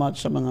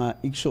 salamat sa mga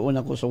igsuon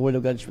ako sa Word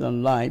of God's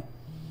life.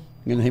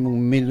 Nga nahimong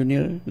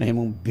millionaire,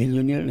 nahimong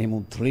billionaire,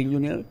 nahimong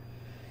trillionaire.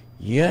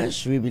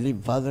 Yes, we believe,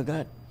 Father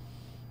God.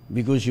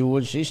 Because your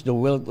word says, the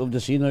wealth of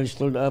the sinner is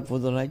stored up for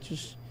the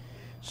righteous.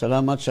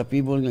 Salamat sa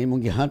people nga imong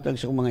gihatag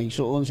sa mga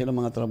igsuon sila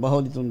mga trabaho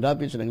ditong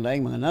dapit sa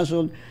laing mga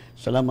nasod.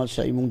 Salamat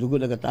sa imong dugo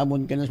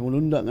nagatamon kanila sa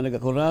mulunda nga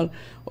nagakoral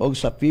o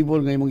sa people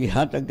nga imong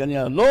gihatag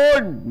kanila.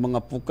 Lord, mga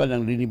puka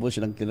ng linibo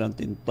silang kirang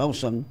 10,000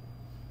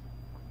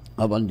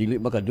 aban dili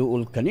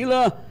makaduol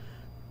kanila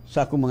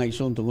sa akong mga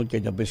igsuon tungod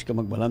kay the best ka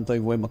magbalantoy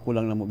way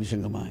makulang na mo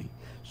bisang gamay.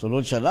 So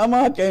Lord,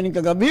 salamat kay ning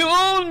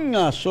kagabion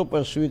nga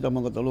super sweet ang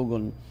mga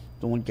katulugon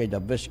tungod kay the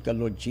best ka,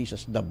 Lord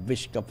Jesus, the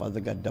best ka,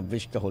 Father God, the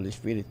best ka, Holy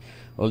Spirit.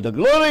 All the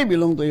glory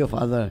belong to you,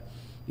 Father.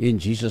 In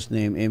Jesus'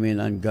 name, amen,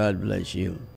 and God bless you.